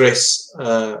God's grace,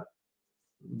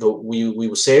 we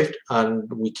were saved and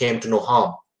we came to no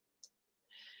harm.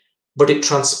 But it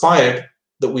transpired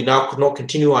that we now could not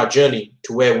continue our journey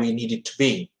to where we needed to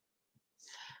be.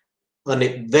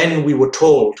 And then we were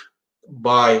told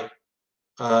by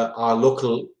our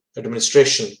local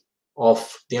administration of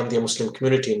the Ahmadiyya Muslim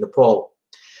community in Nepal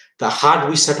that had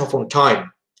we set off on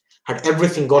time, had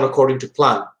everything gone according to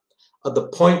plan, at the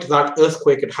point that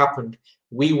earthquake had happened,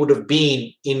 we would have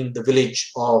been in the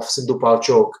village of Sindhupal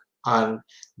Chowk and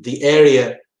the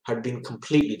area had been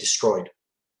completely destroyed.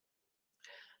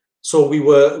 So we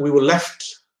were left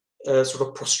sort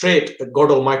of prostrate at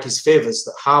God Almighty's favors,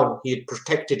 that how He had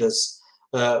protected us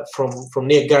from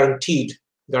near guaranteed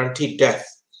death.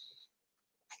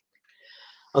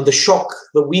 And the shock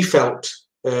that we felt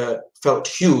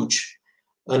huge,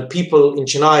 and people in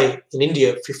Chennai, in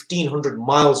India, 1,500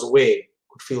 miles away,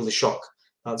 could feel the shock.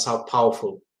 That's how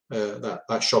powerful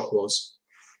that shock was.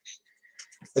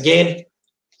 Again,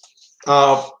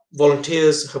 our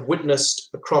volunteers have witnessed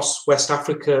across West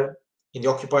Africa, in the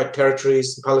occupied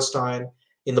territories, in Palestine,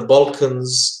 in the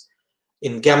Balkans,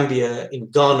 in Gambia, in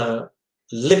Ghana,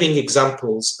 living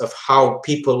examples of how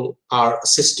people are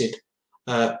assisted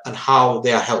and how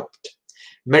they are helped.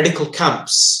 Medical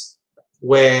camps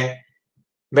where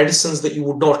medicines that you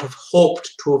would not have hoped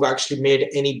to have actually made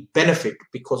any benefit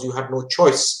because you had no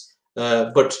choice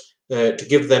but to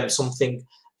give them something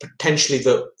potentially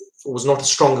that was not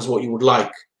as strong as what you would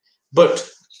like, but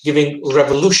giving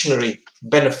revolutionary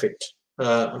benefit,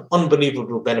 an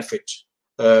unbelievable benefit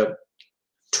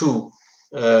to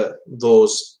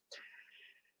those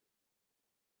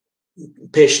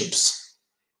patients.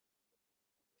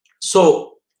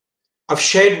 So I've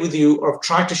shared with you, or I've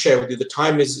tried to share with you, the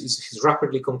time is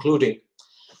rapidly concluding,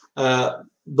 the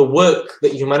work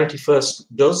that Humanity First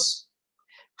does,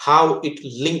 how it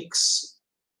links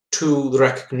to the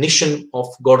recognition of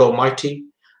God Almighty,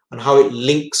 and how it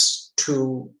links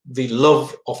to the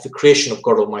love of the creation of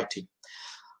God Almighty.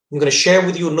 I'm going to share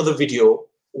with you another video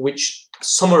which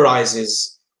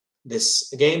summarizes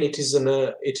this. Again, it is an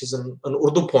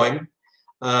Urdu poem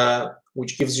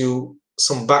which gives you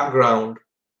some background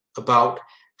about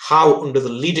how, under the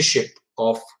leadership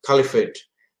of Caliphate,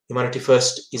 Humanity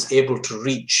First is able to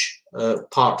reach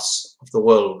parts of the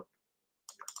world.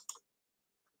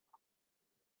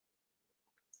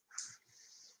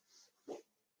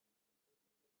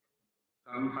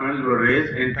 Some funds were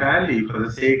raised entirely for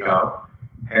the sake of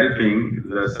helping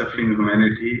the suffering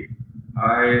humanity.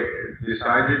 I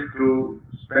decided to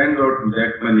spend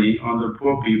that money on the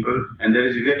poor people, and that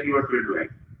is exactly what we're doing.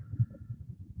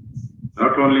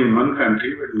 Not only in one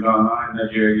country, but in Ghana, in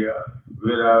Nigeria,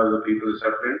 where are the people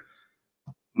suffering.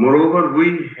 Moreover,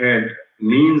 we had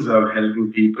means of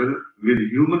helping people with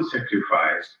human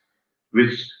sacrifice,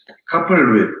 which, coupled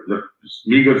with the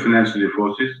meager financial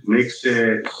resources, makes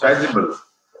a sizable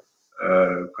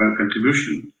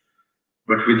contribution.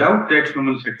 But without that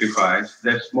human sacrifice,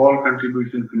 that small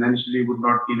contribution financially would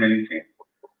not mean anything.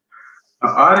 Now,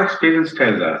 our experience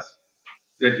tells us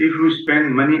that if we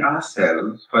spend money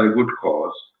ourselves for a good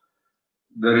cause,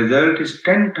 the result is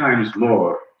 10 times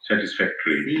more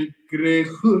satisfactory.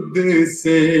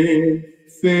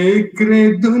 फिक्र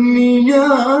दुनिया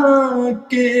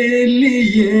के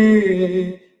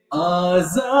लिए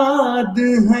आजाद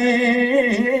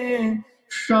हैं,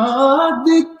 शाद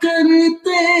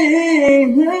करते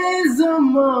हैं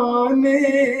ज़माने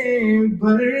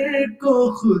भर को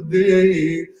खुद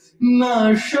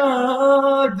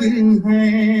नाशाद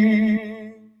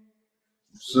हैं.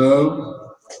 Serve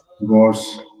God's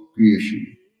creation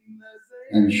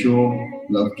and show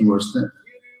love towards them.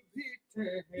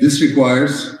 This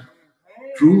requires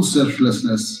true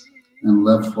selflessness and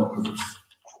love for others.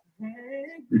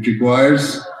 It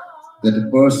requires that a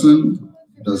person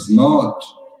does not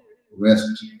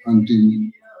rest until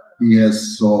he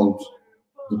has solved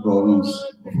the problems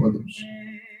of others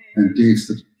and takes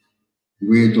the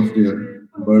weight of their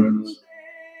burdens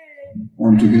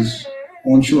onto his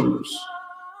own shoulders.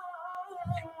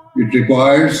 It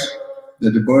requires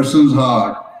that a person's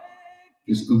heart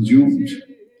is consumed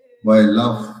by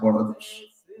love for others,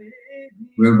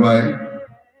 whereby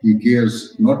he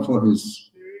cares not for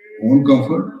his own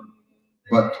comfort,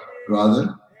 but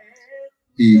rather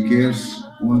he cares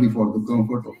only for the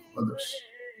comfort of others.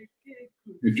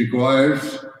 It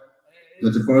requires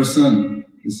that a person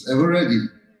is ever ready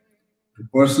to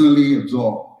personally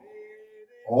absorb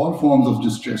all forms of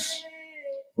distress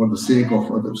for the sake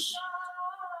of others,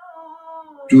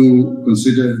 to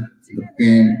consider the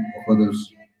pain of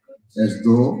others as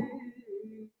though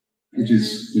it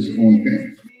is his own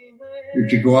pain.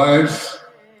 It requires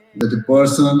that a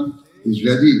person is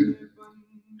ready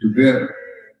to bear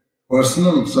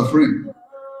personal suffering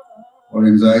or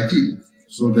anxiety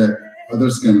so that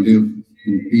others can live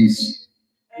in peace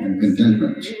and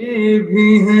contentment.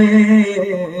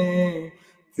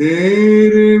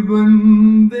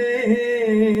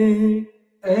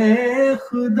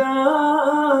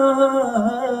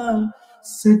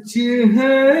 सच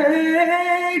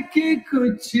है कि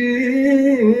कुछ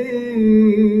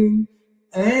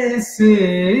ऐसे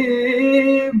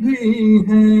भी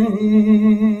हैं.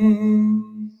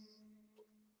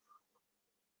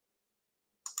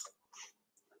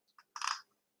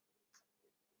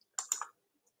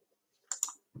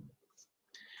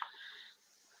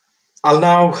 I'll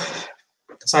now,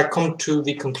 as I come to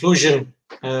the conclusion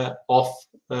of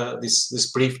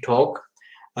this brief talk,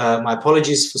 my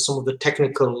apologies for some of the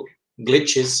technical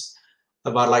glitches,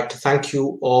 but I'd like to thank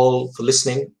you all for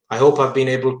listening. I hope I've been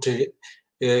able to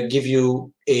give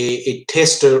you a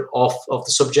taster of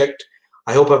the subject.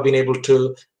 I hope I've been able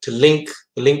to link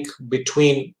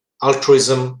between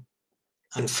altruism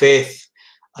and faith,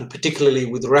 and particularly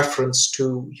with reference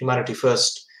to Humanity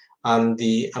First and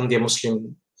the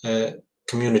Muslim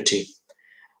community.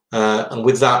 And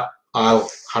with that, I'll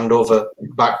hand over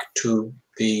back to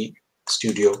the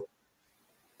studio.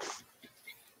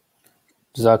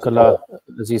 Jazakallah,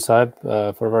 Aziz Sahib,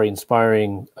 for a very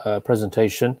inspiring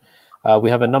presentation. We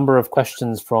have a number of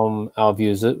questions from our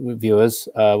viewers,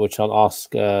 which I'll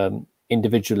ask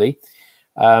individually.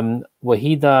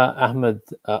 Wahida Ahmad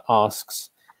asks,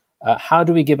 how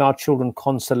do we give our children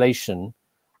consolation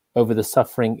over the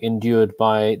suffering endured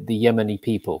by the Yemeni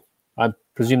people? I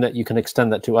presume that you can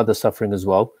extend that to other suffering as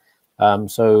well.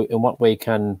 So in what way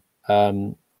can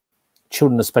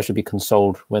children especially be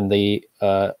consoled when they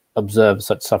observe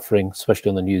such suffering, especially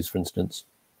on the news, for instance?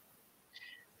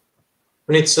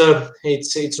 And it's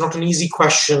not an easy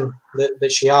question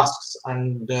that she asks,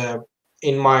 and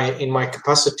in my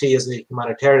capacity as a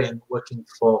humanitarian working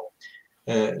for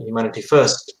Humanity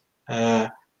First, I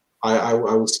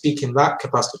will speak in that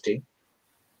capacity.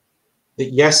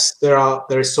 That yes,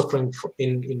 there is suffering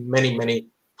in many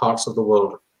parts of the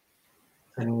world,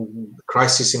 and the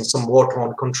crisis in some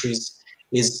war-torn countries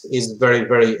is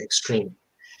very extreme.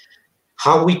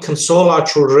 How we console our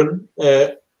children,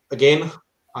 again,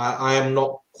 I am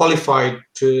not qualified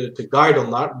to guide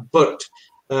on that, but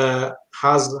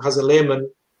as a layman,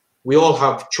 we all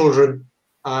have children,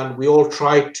 and we all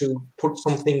try to put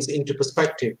some things into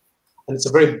perspective. And it's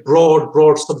a very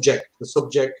broad subject. The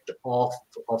subject of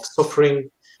suffering,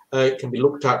 it can be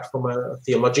looked at from a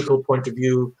theological point of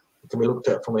view, it can be looked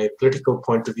at from a political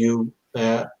point of view,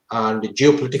 and a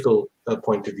geopolitical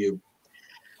point of view.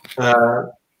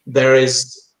 There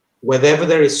is, wherever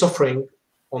there is suffering,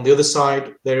 on the other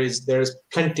side, there is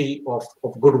plenty of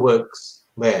good works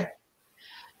there.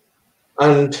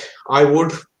 And I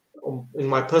would, in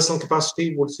my personal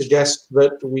capacity, would suggest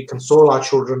that we console our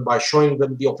children by showing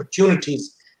them the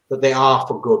opportunities that there are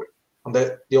for good, and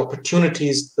the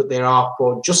opportunities that there are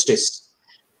for justice,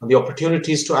 and the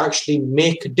opportunities to actually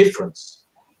make a difference,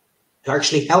 to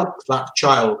actually help that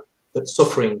child that's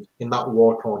suffering in that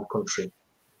war-torn country,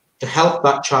 to help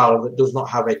that child that does not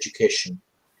have education.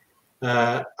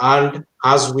 And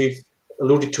as we've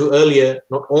alluded to earlier,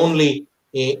 not only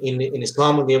in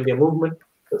Islam and the Ahmadiyya movement,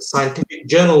 but scientific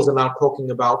journals are now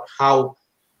talking about how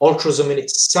altruism in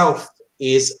itself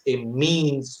is a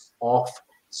means of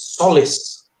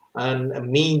solace and a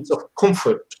means of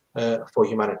comfort for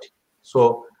humanity.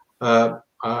 So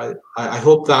I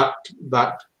hope that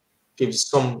gives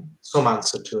some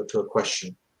answer to a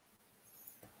question.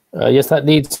 Yes, that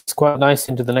leads quite nice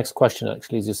into the next question,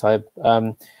 actually, Aziz Sahib.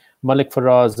 Malik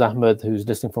Faraz Ahmad, who's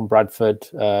listening from Bradford,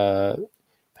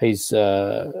 pays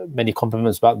many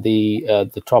compliments about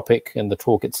the topic and the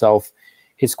talk itself.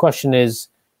 His question is,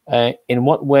 in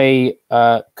what way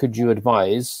could you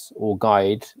advise or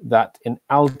guide that an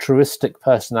altruistic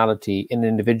personality in an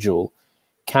individual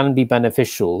can be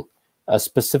beneficial,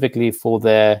 specifically for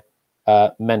their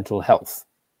mental health?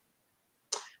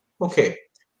 Okay,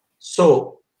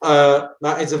 so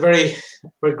that is a very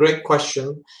great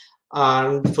question.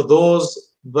 And for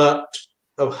those that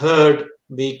have heard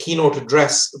the keynote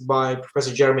address by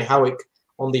Professor Jeremy Howick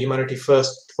on the Humanity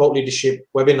First Thought Leadership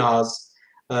webinars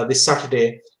this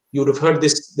Saturday, you would have heard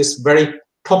this very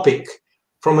topic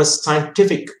from a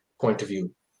scientific point of view.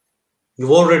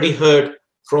 You've already heard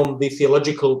from the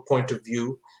theological point of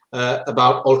view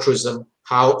about altruism,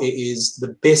 how it is the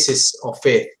basis of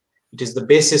faith. It is the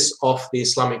basis of the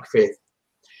Islamic faith.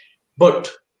 But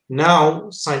now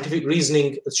scientific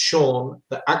reasoning has shown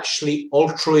that actually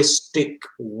altruistic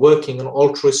working and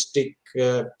altruistic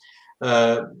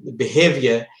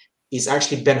behavior is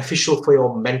actually beneficial for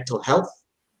your mental health.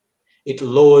 It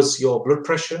lowers your blood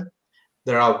pressure.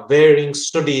 There are varying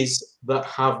studies that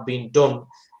have been done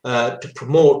to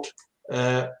promote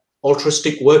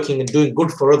altruistic working and doing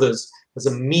good for others as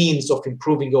a means of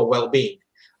improving your well-being.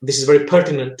 This is very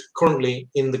pertinent currently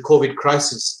in the COVID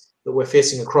crisis that we're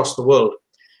facing across the world.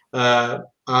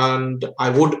 And I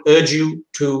would urge you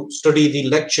to study the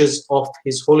lectures of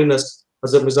His Holiness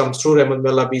Hazrat Mirza Masroor Ahmad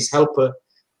Melabi's helper,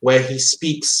 where he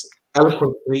speaks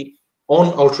eloquently on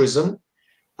altruism,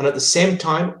 and at the same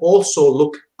time also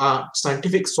look at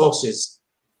scientific sources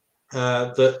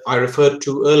that I referred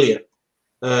to earlier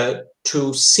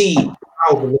to see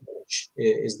how the knowledge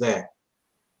is there.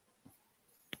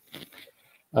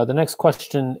 The next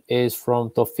question is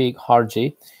from Tawfiq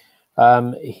Harji.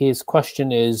 His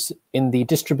question is, in the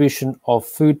distribution of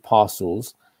food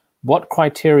parcels, what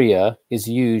criteria is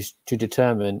used to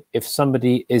determine if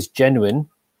somebody is genuine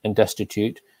and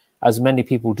destitute, as many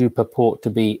people do purport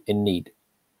to be in need?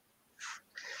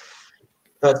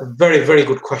 That's a very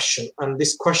good question. And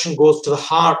this question goes to the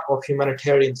heart of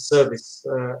humanitarian service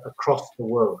across the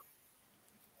world.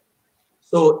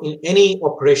 So in any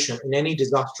operation, in any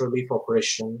disaster relief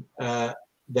operation,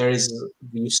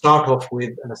 you start off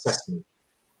with an assessment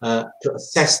to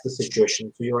assess the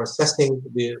situation. So you're assessing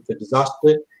the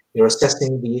disaster, you're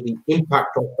assessing the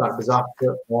impact of that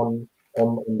disaster on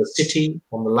the city,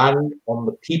 on the land, on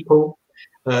the people.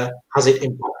 Has it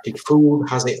impacted food?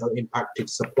 Has it impacted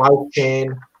supply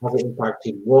chain? Has it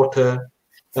impacted water?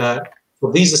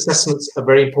 So these assessments are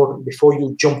very important before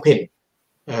you jump in.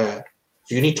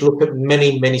 So you need to look at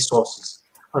many sources.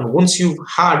 And once you've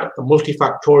had a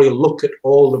multifactorial look at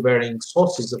all the varying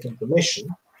sources of information,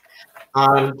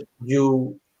 and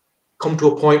you come to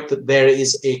a point that there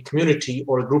is a community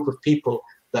or a group of people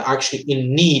that are actually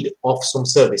in need of some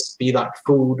service, be that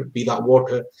food, be that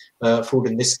water, food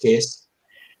in this case,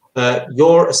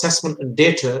 your assessment and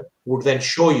data would then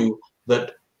show you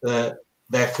that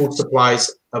their food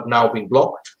supplies have now been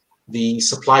blocked, the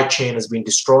supply chain has been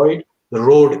destroyed, the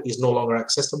road is no longer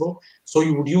accessible. So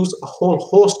you would use a whole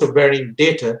host of varying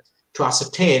data to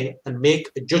ascertain and make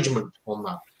a judgment on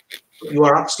that. You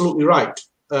are absolutely right.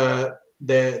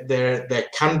 There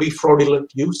can be fraudulent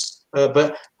use,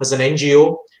 but as an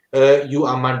NGO, you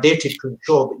are mandated to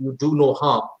ensure that you do no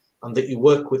harm and that you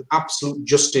work with absolute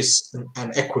justice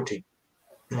and equity.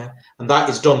 And that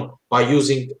is done by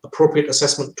using appropriate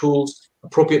assessment tools,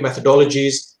 appropriate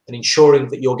methodologies, and ensuring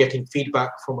that you're getting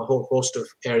feedback from a whole host of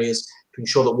areas to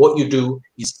ensure that what you do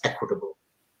is equitable.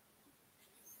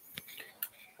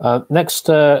 Next,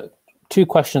 two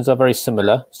questions are very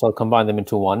similar, so I'll combine them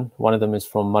into one. One of them is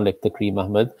from Malik Takreem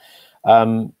Ahmad,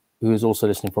 who is also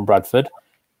listening from Bradford.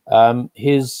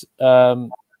 His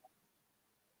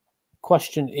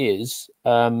question is,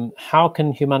 how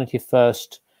can Humanity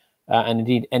First and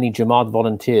indeed any Jamaat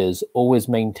volunteers always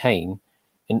maintain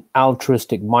an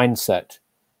altruistic mindset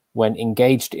when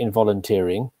engaged in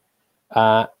volunteering?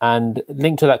 And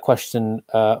linked to that question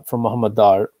from Muhammad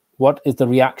Dar, what is the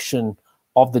reaction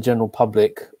of the general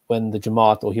public when the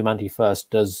Jamaat or Humanity First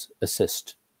does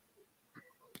assist?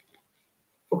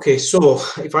 Okay, so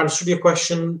if I understood your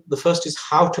question, the first is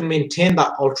how to maintain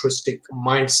that altruistic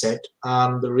mindset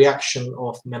and the reaction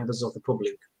of members of the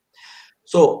public.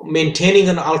 So maintaining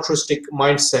an altruistic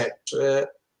mindset,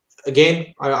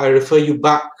 again, I refer you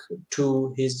back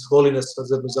to His Holiness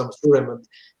Ahmad,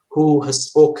 who has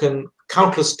spoken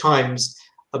countless times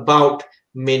about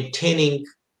maintaining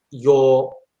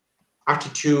your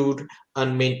attitude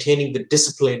and maintaining the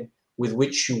discipline with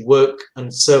which you work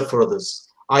and serve for others,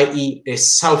 i.e. a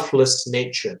selfless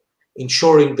nature,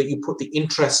 ensuring that you put the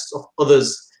interests of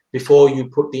others before you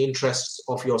put the interests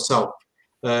of yourself.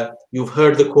 You've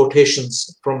heard the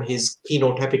quotations from his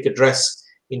keynote epic address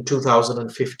in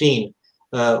 2015,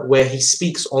 where he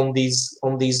speaks on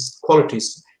these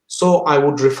qualities. So I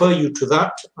would refer you to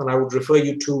that, and I would refer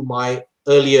you to my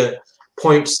earlier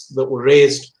points that were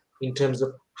raised in terms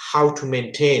of how to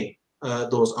maintain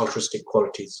those altruistic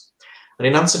qualities. And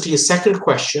in answer to your second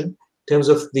question, in terms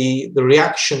of the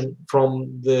reaction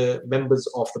from the members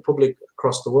of the public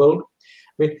across the world,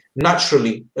 I mean,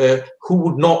 naturally, who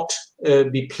would not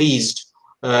be pleased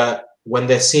when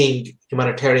they're seeing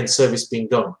humanitarian service being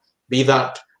done, be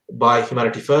that by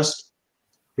Humanity First,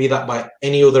 be that by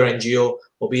any other NGO,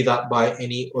 or be that by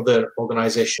any other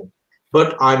organization.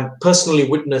 But I'm personally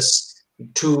witness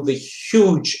to the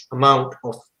huge amount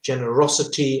of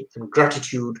generosity and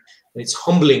gratitude, and it's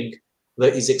humbling,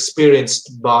 that is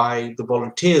experienced by the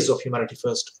volunteers of Humanity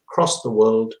First across the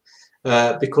world,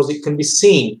 because it can be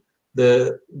seen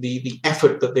the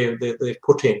effort that they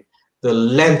put in, the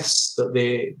lengths that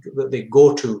they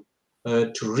go to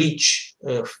reach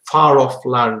far off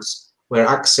lands where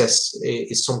access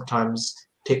is sometimes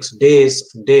takes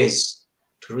days and days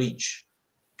to reach.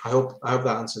 I hope that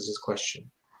answers his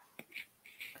question.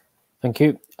 Thank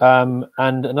you. And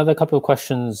another couple of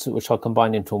questions which I'll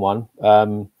combine into one.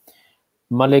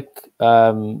 Malik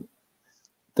Takreem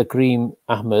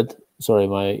Ahmad,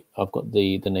 sorry, I've got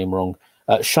the name wrong.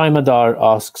 Shaimadar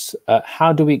asks,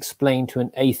 how do we explain to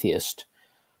an atheist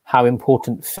how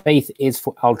important faith is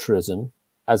for altruism,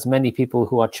 as many people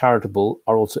who are charitable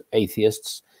are also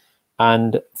atheists?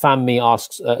 And Fammi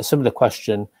asks a similar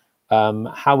question,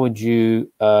 how would you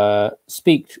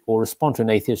speak or respond to an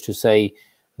atheist who say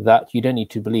that you don't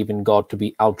need to believe in God to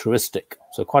be altruistic?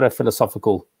 So quite a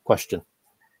philosophical question.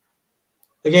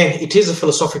 Again, it is a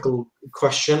philosophical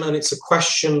question, and it's a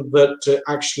question that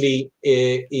actually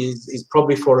is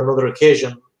probably for another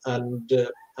occasion, and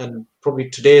probably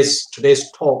today's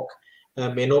talk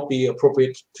may not be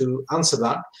appropriate to answer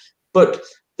that. But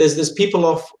there's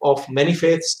people of many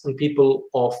faiths and people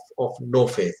of no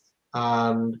faith,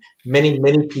 and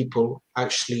many people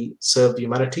actually serve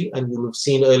humanity. And you'll have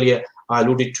seen earlier, I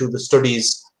alluded to the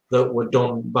studies that were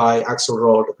done by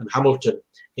Axelrod and Hamilton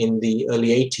in the early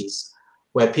 80s,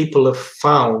 where people have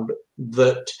found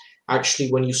that actually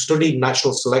when you study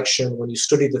natural selection, when you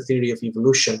study the theory of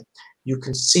evolution, you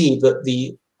can see that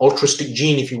the altruistic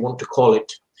gene, if you want to call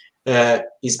it,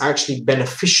 is actually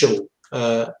beneficial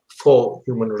for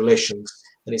human relations,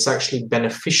 and it's actually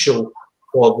beneficial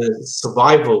for the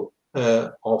survival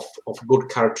of good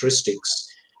characteristics.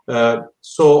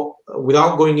 So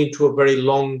without going into a very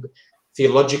long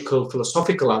theological,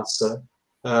 philosophical answer,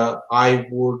 I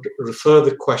would refer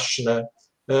the questioner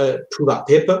to that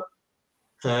paper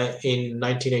in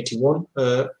 1981,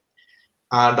 and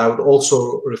I would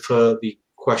also refer the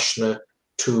questioner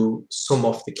to some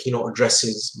of the keynote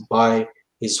addresses by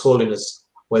His Holiness,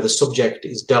 where the subject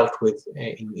is dealt with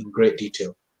in great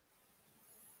detail.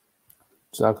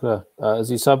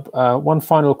 Aziz Sahib, one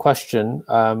final question.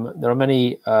 There are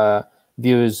many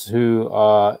viewers who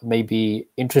are maybe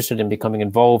interested in becoming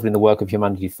involved in the work of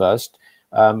Humanity First.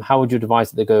 How would you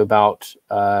advise that they go about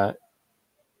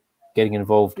getting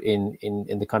involved in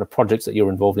the kind of projects that you're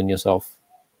involved in yourself?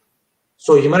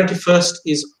 So Humanity First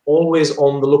is always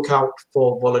on the lookout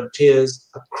for volunteers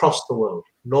across the world,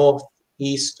 north,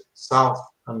 east, south,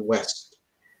 and west.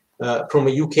 From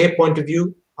a UK point of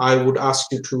view, I would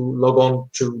ask you to log on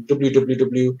to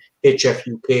www.hfuk.org.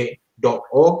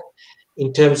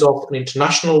 In terms of an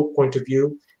international point of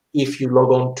view, if you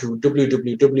log on to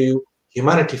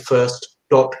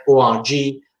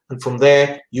www.humanityfirst.org, and from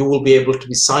there, you will be able to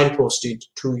be signposted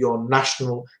to your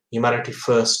national Humanity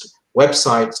First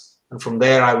websites. And from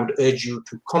there, I would urge you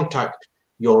to contact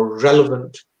your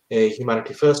relevant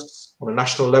Humanity Firsts on a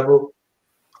national level.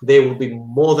 They will be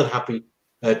more than happy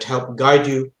to help guide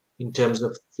you in terms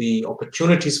of the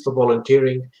opportunities for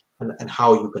volunteering and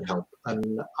how you can help.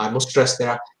 And I must stress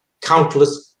there are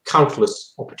countless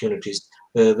opportunities.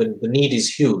 The need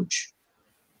is huge.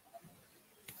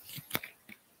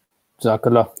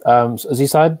 Jazakallah.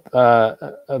 Aziz Sahib,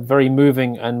 a very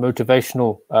moving and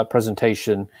motivational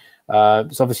presentation.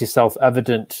 It's obviously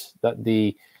self-evident that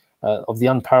of the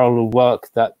unparalleled work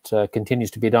that continues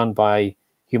to be done by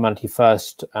Humanity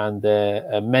First and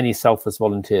their many selfless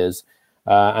volunteers.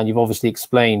 And you've obviously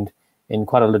explained in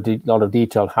quite a lot of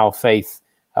detail how faith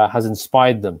has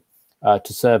inspired them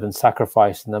to serve and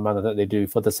sacrifice in the manner that they do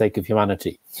for the sake of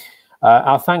humanity.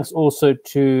 Our thanks also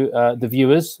to the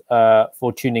viewers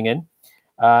for tuning in.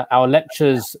 Our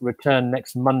lectures return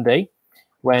next Monday,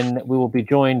 when we will be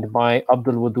joined by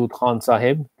Abdul Wadud Khan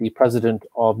Sahib, the president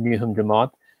of Newham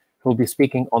Jamaat, who will be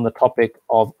speaking on the topic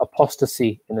of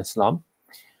apostasy in Islam.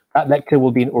 That lecture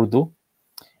will be in Urdu.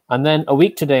 And then a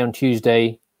week today, on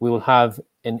Tuesday, we will have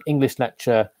an English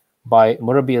lecture by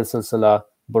Murabbi al-Silsila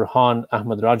Burhan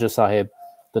Ahmad Raja Sahib.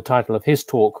 The title of his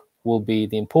talk will be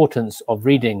The Importance of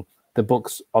Reading the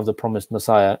Books of the Promised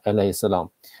Messiah, alayhi salam.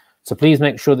 So please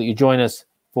make sure that you join us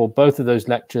for both of those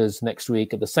lectures next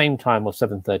week at the same time of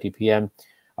 7:30 p.m.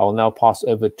 I will now pass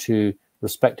over to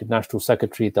respected National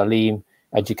Secretary, Taaleem,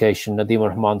 Education, Nadeem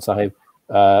Rahman Sahib,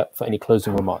 for any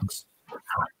closing remarks.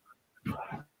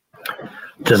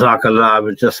 Jazakallah. I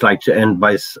would just like to end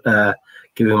by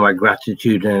giving my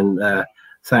gratitude and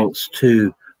thanks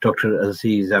to Dr.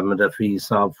 Aziz Ahmad Hafiz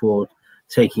Sahib for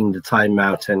taking the time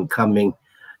out and coming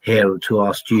here to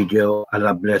our studio.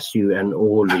 Allah bless you and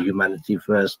all the Humanity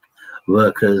First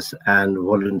workers and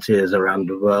volunteers around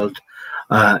the world.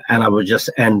 And I would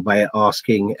just end by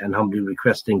asking and humbly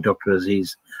requesting Dr.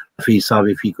 Aziz Hafiz Sahib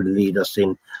if he could lead us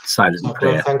in silent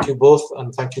prayer. Thank you both,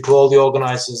 and thank you to all the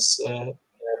organizers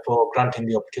for granting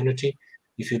the opportunity.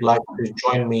 If you'd like to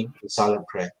join me in silent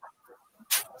prayer.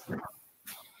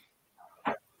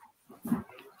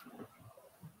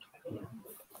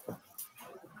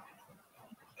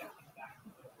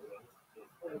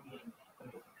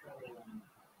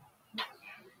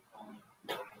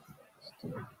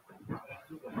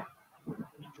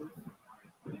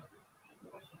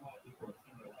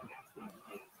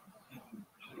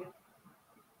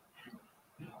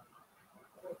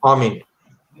 Ameen.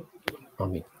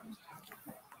 Ameen.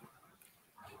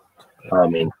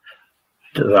 Ameen.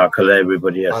 Jazakallah,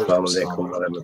 everybody. Assalamu alaikum.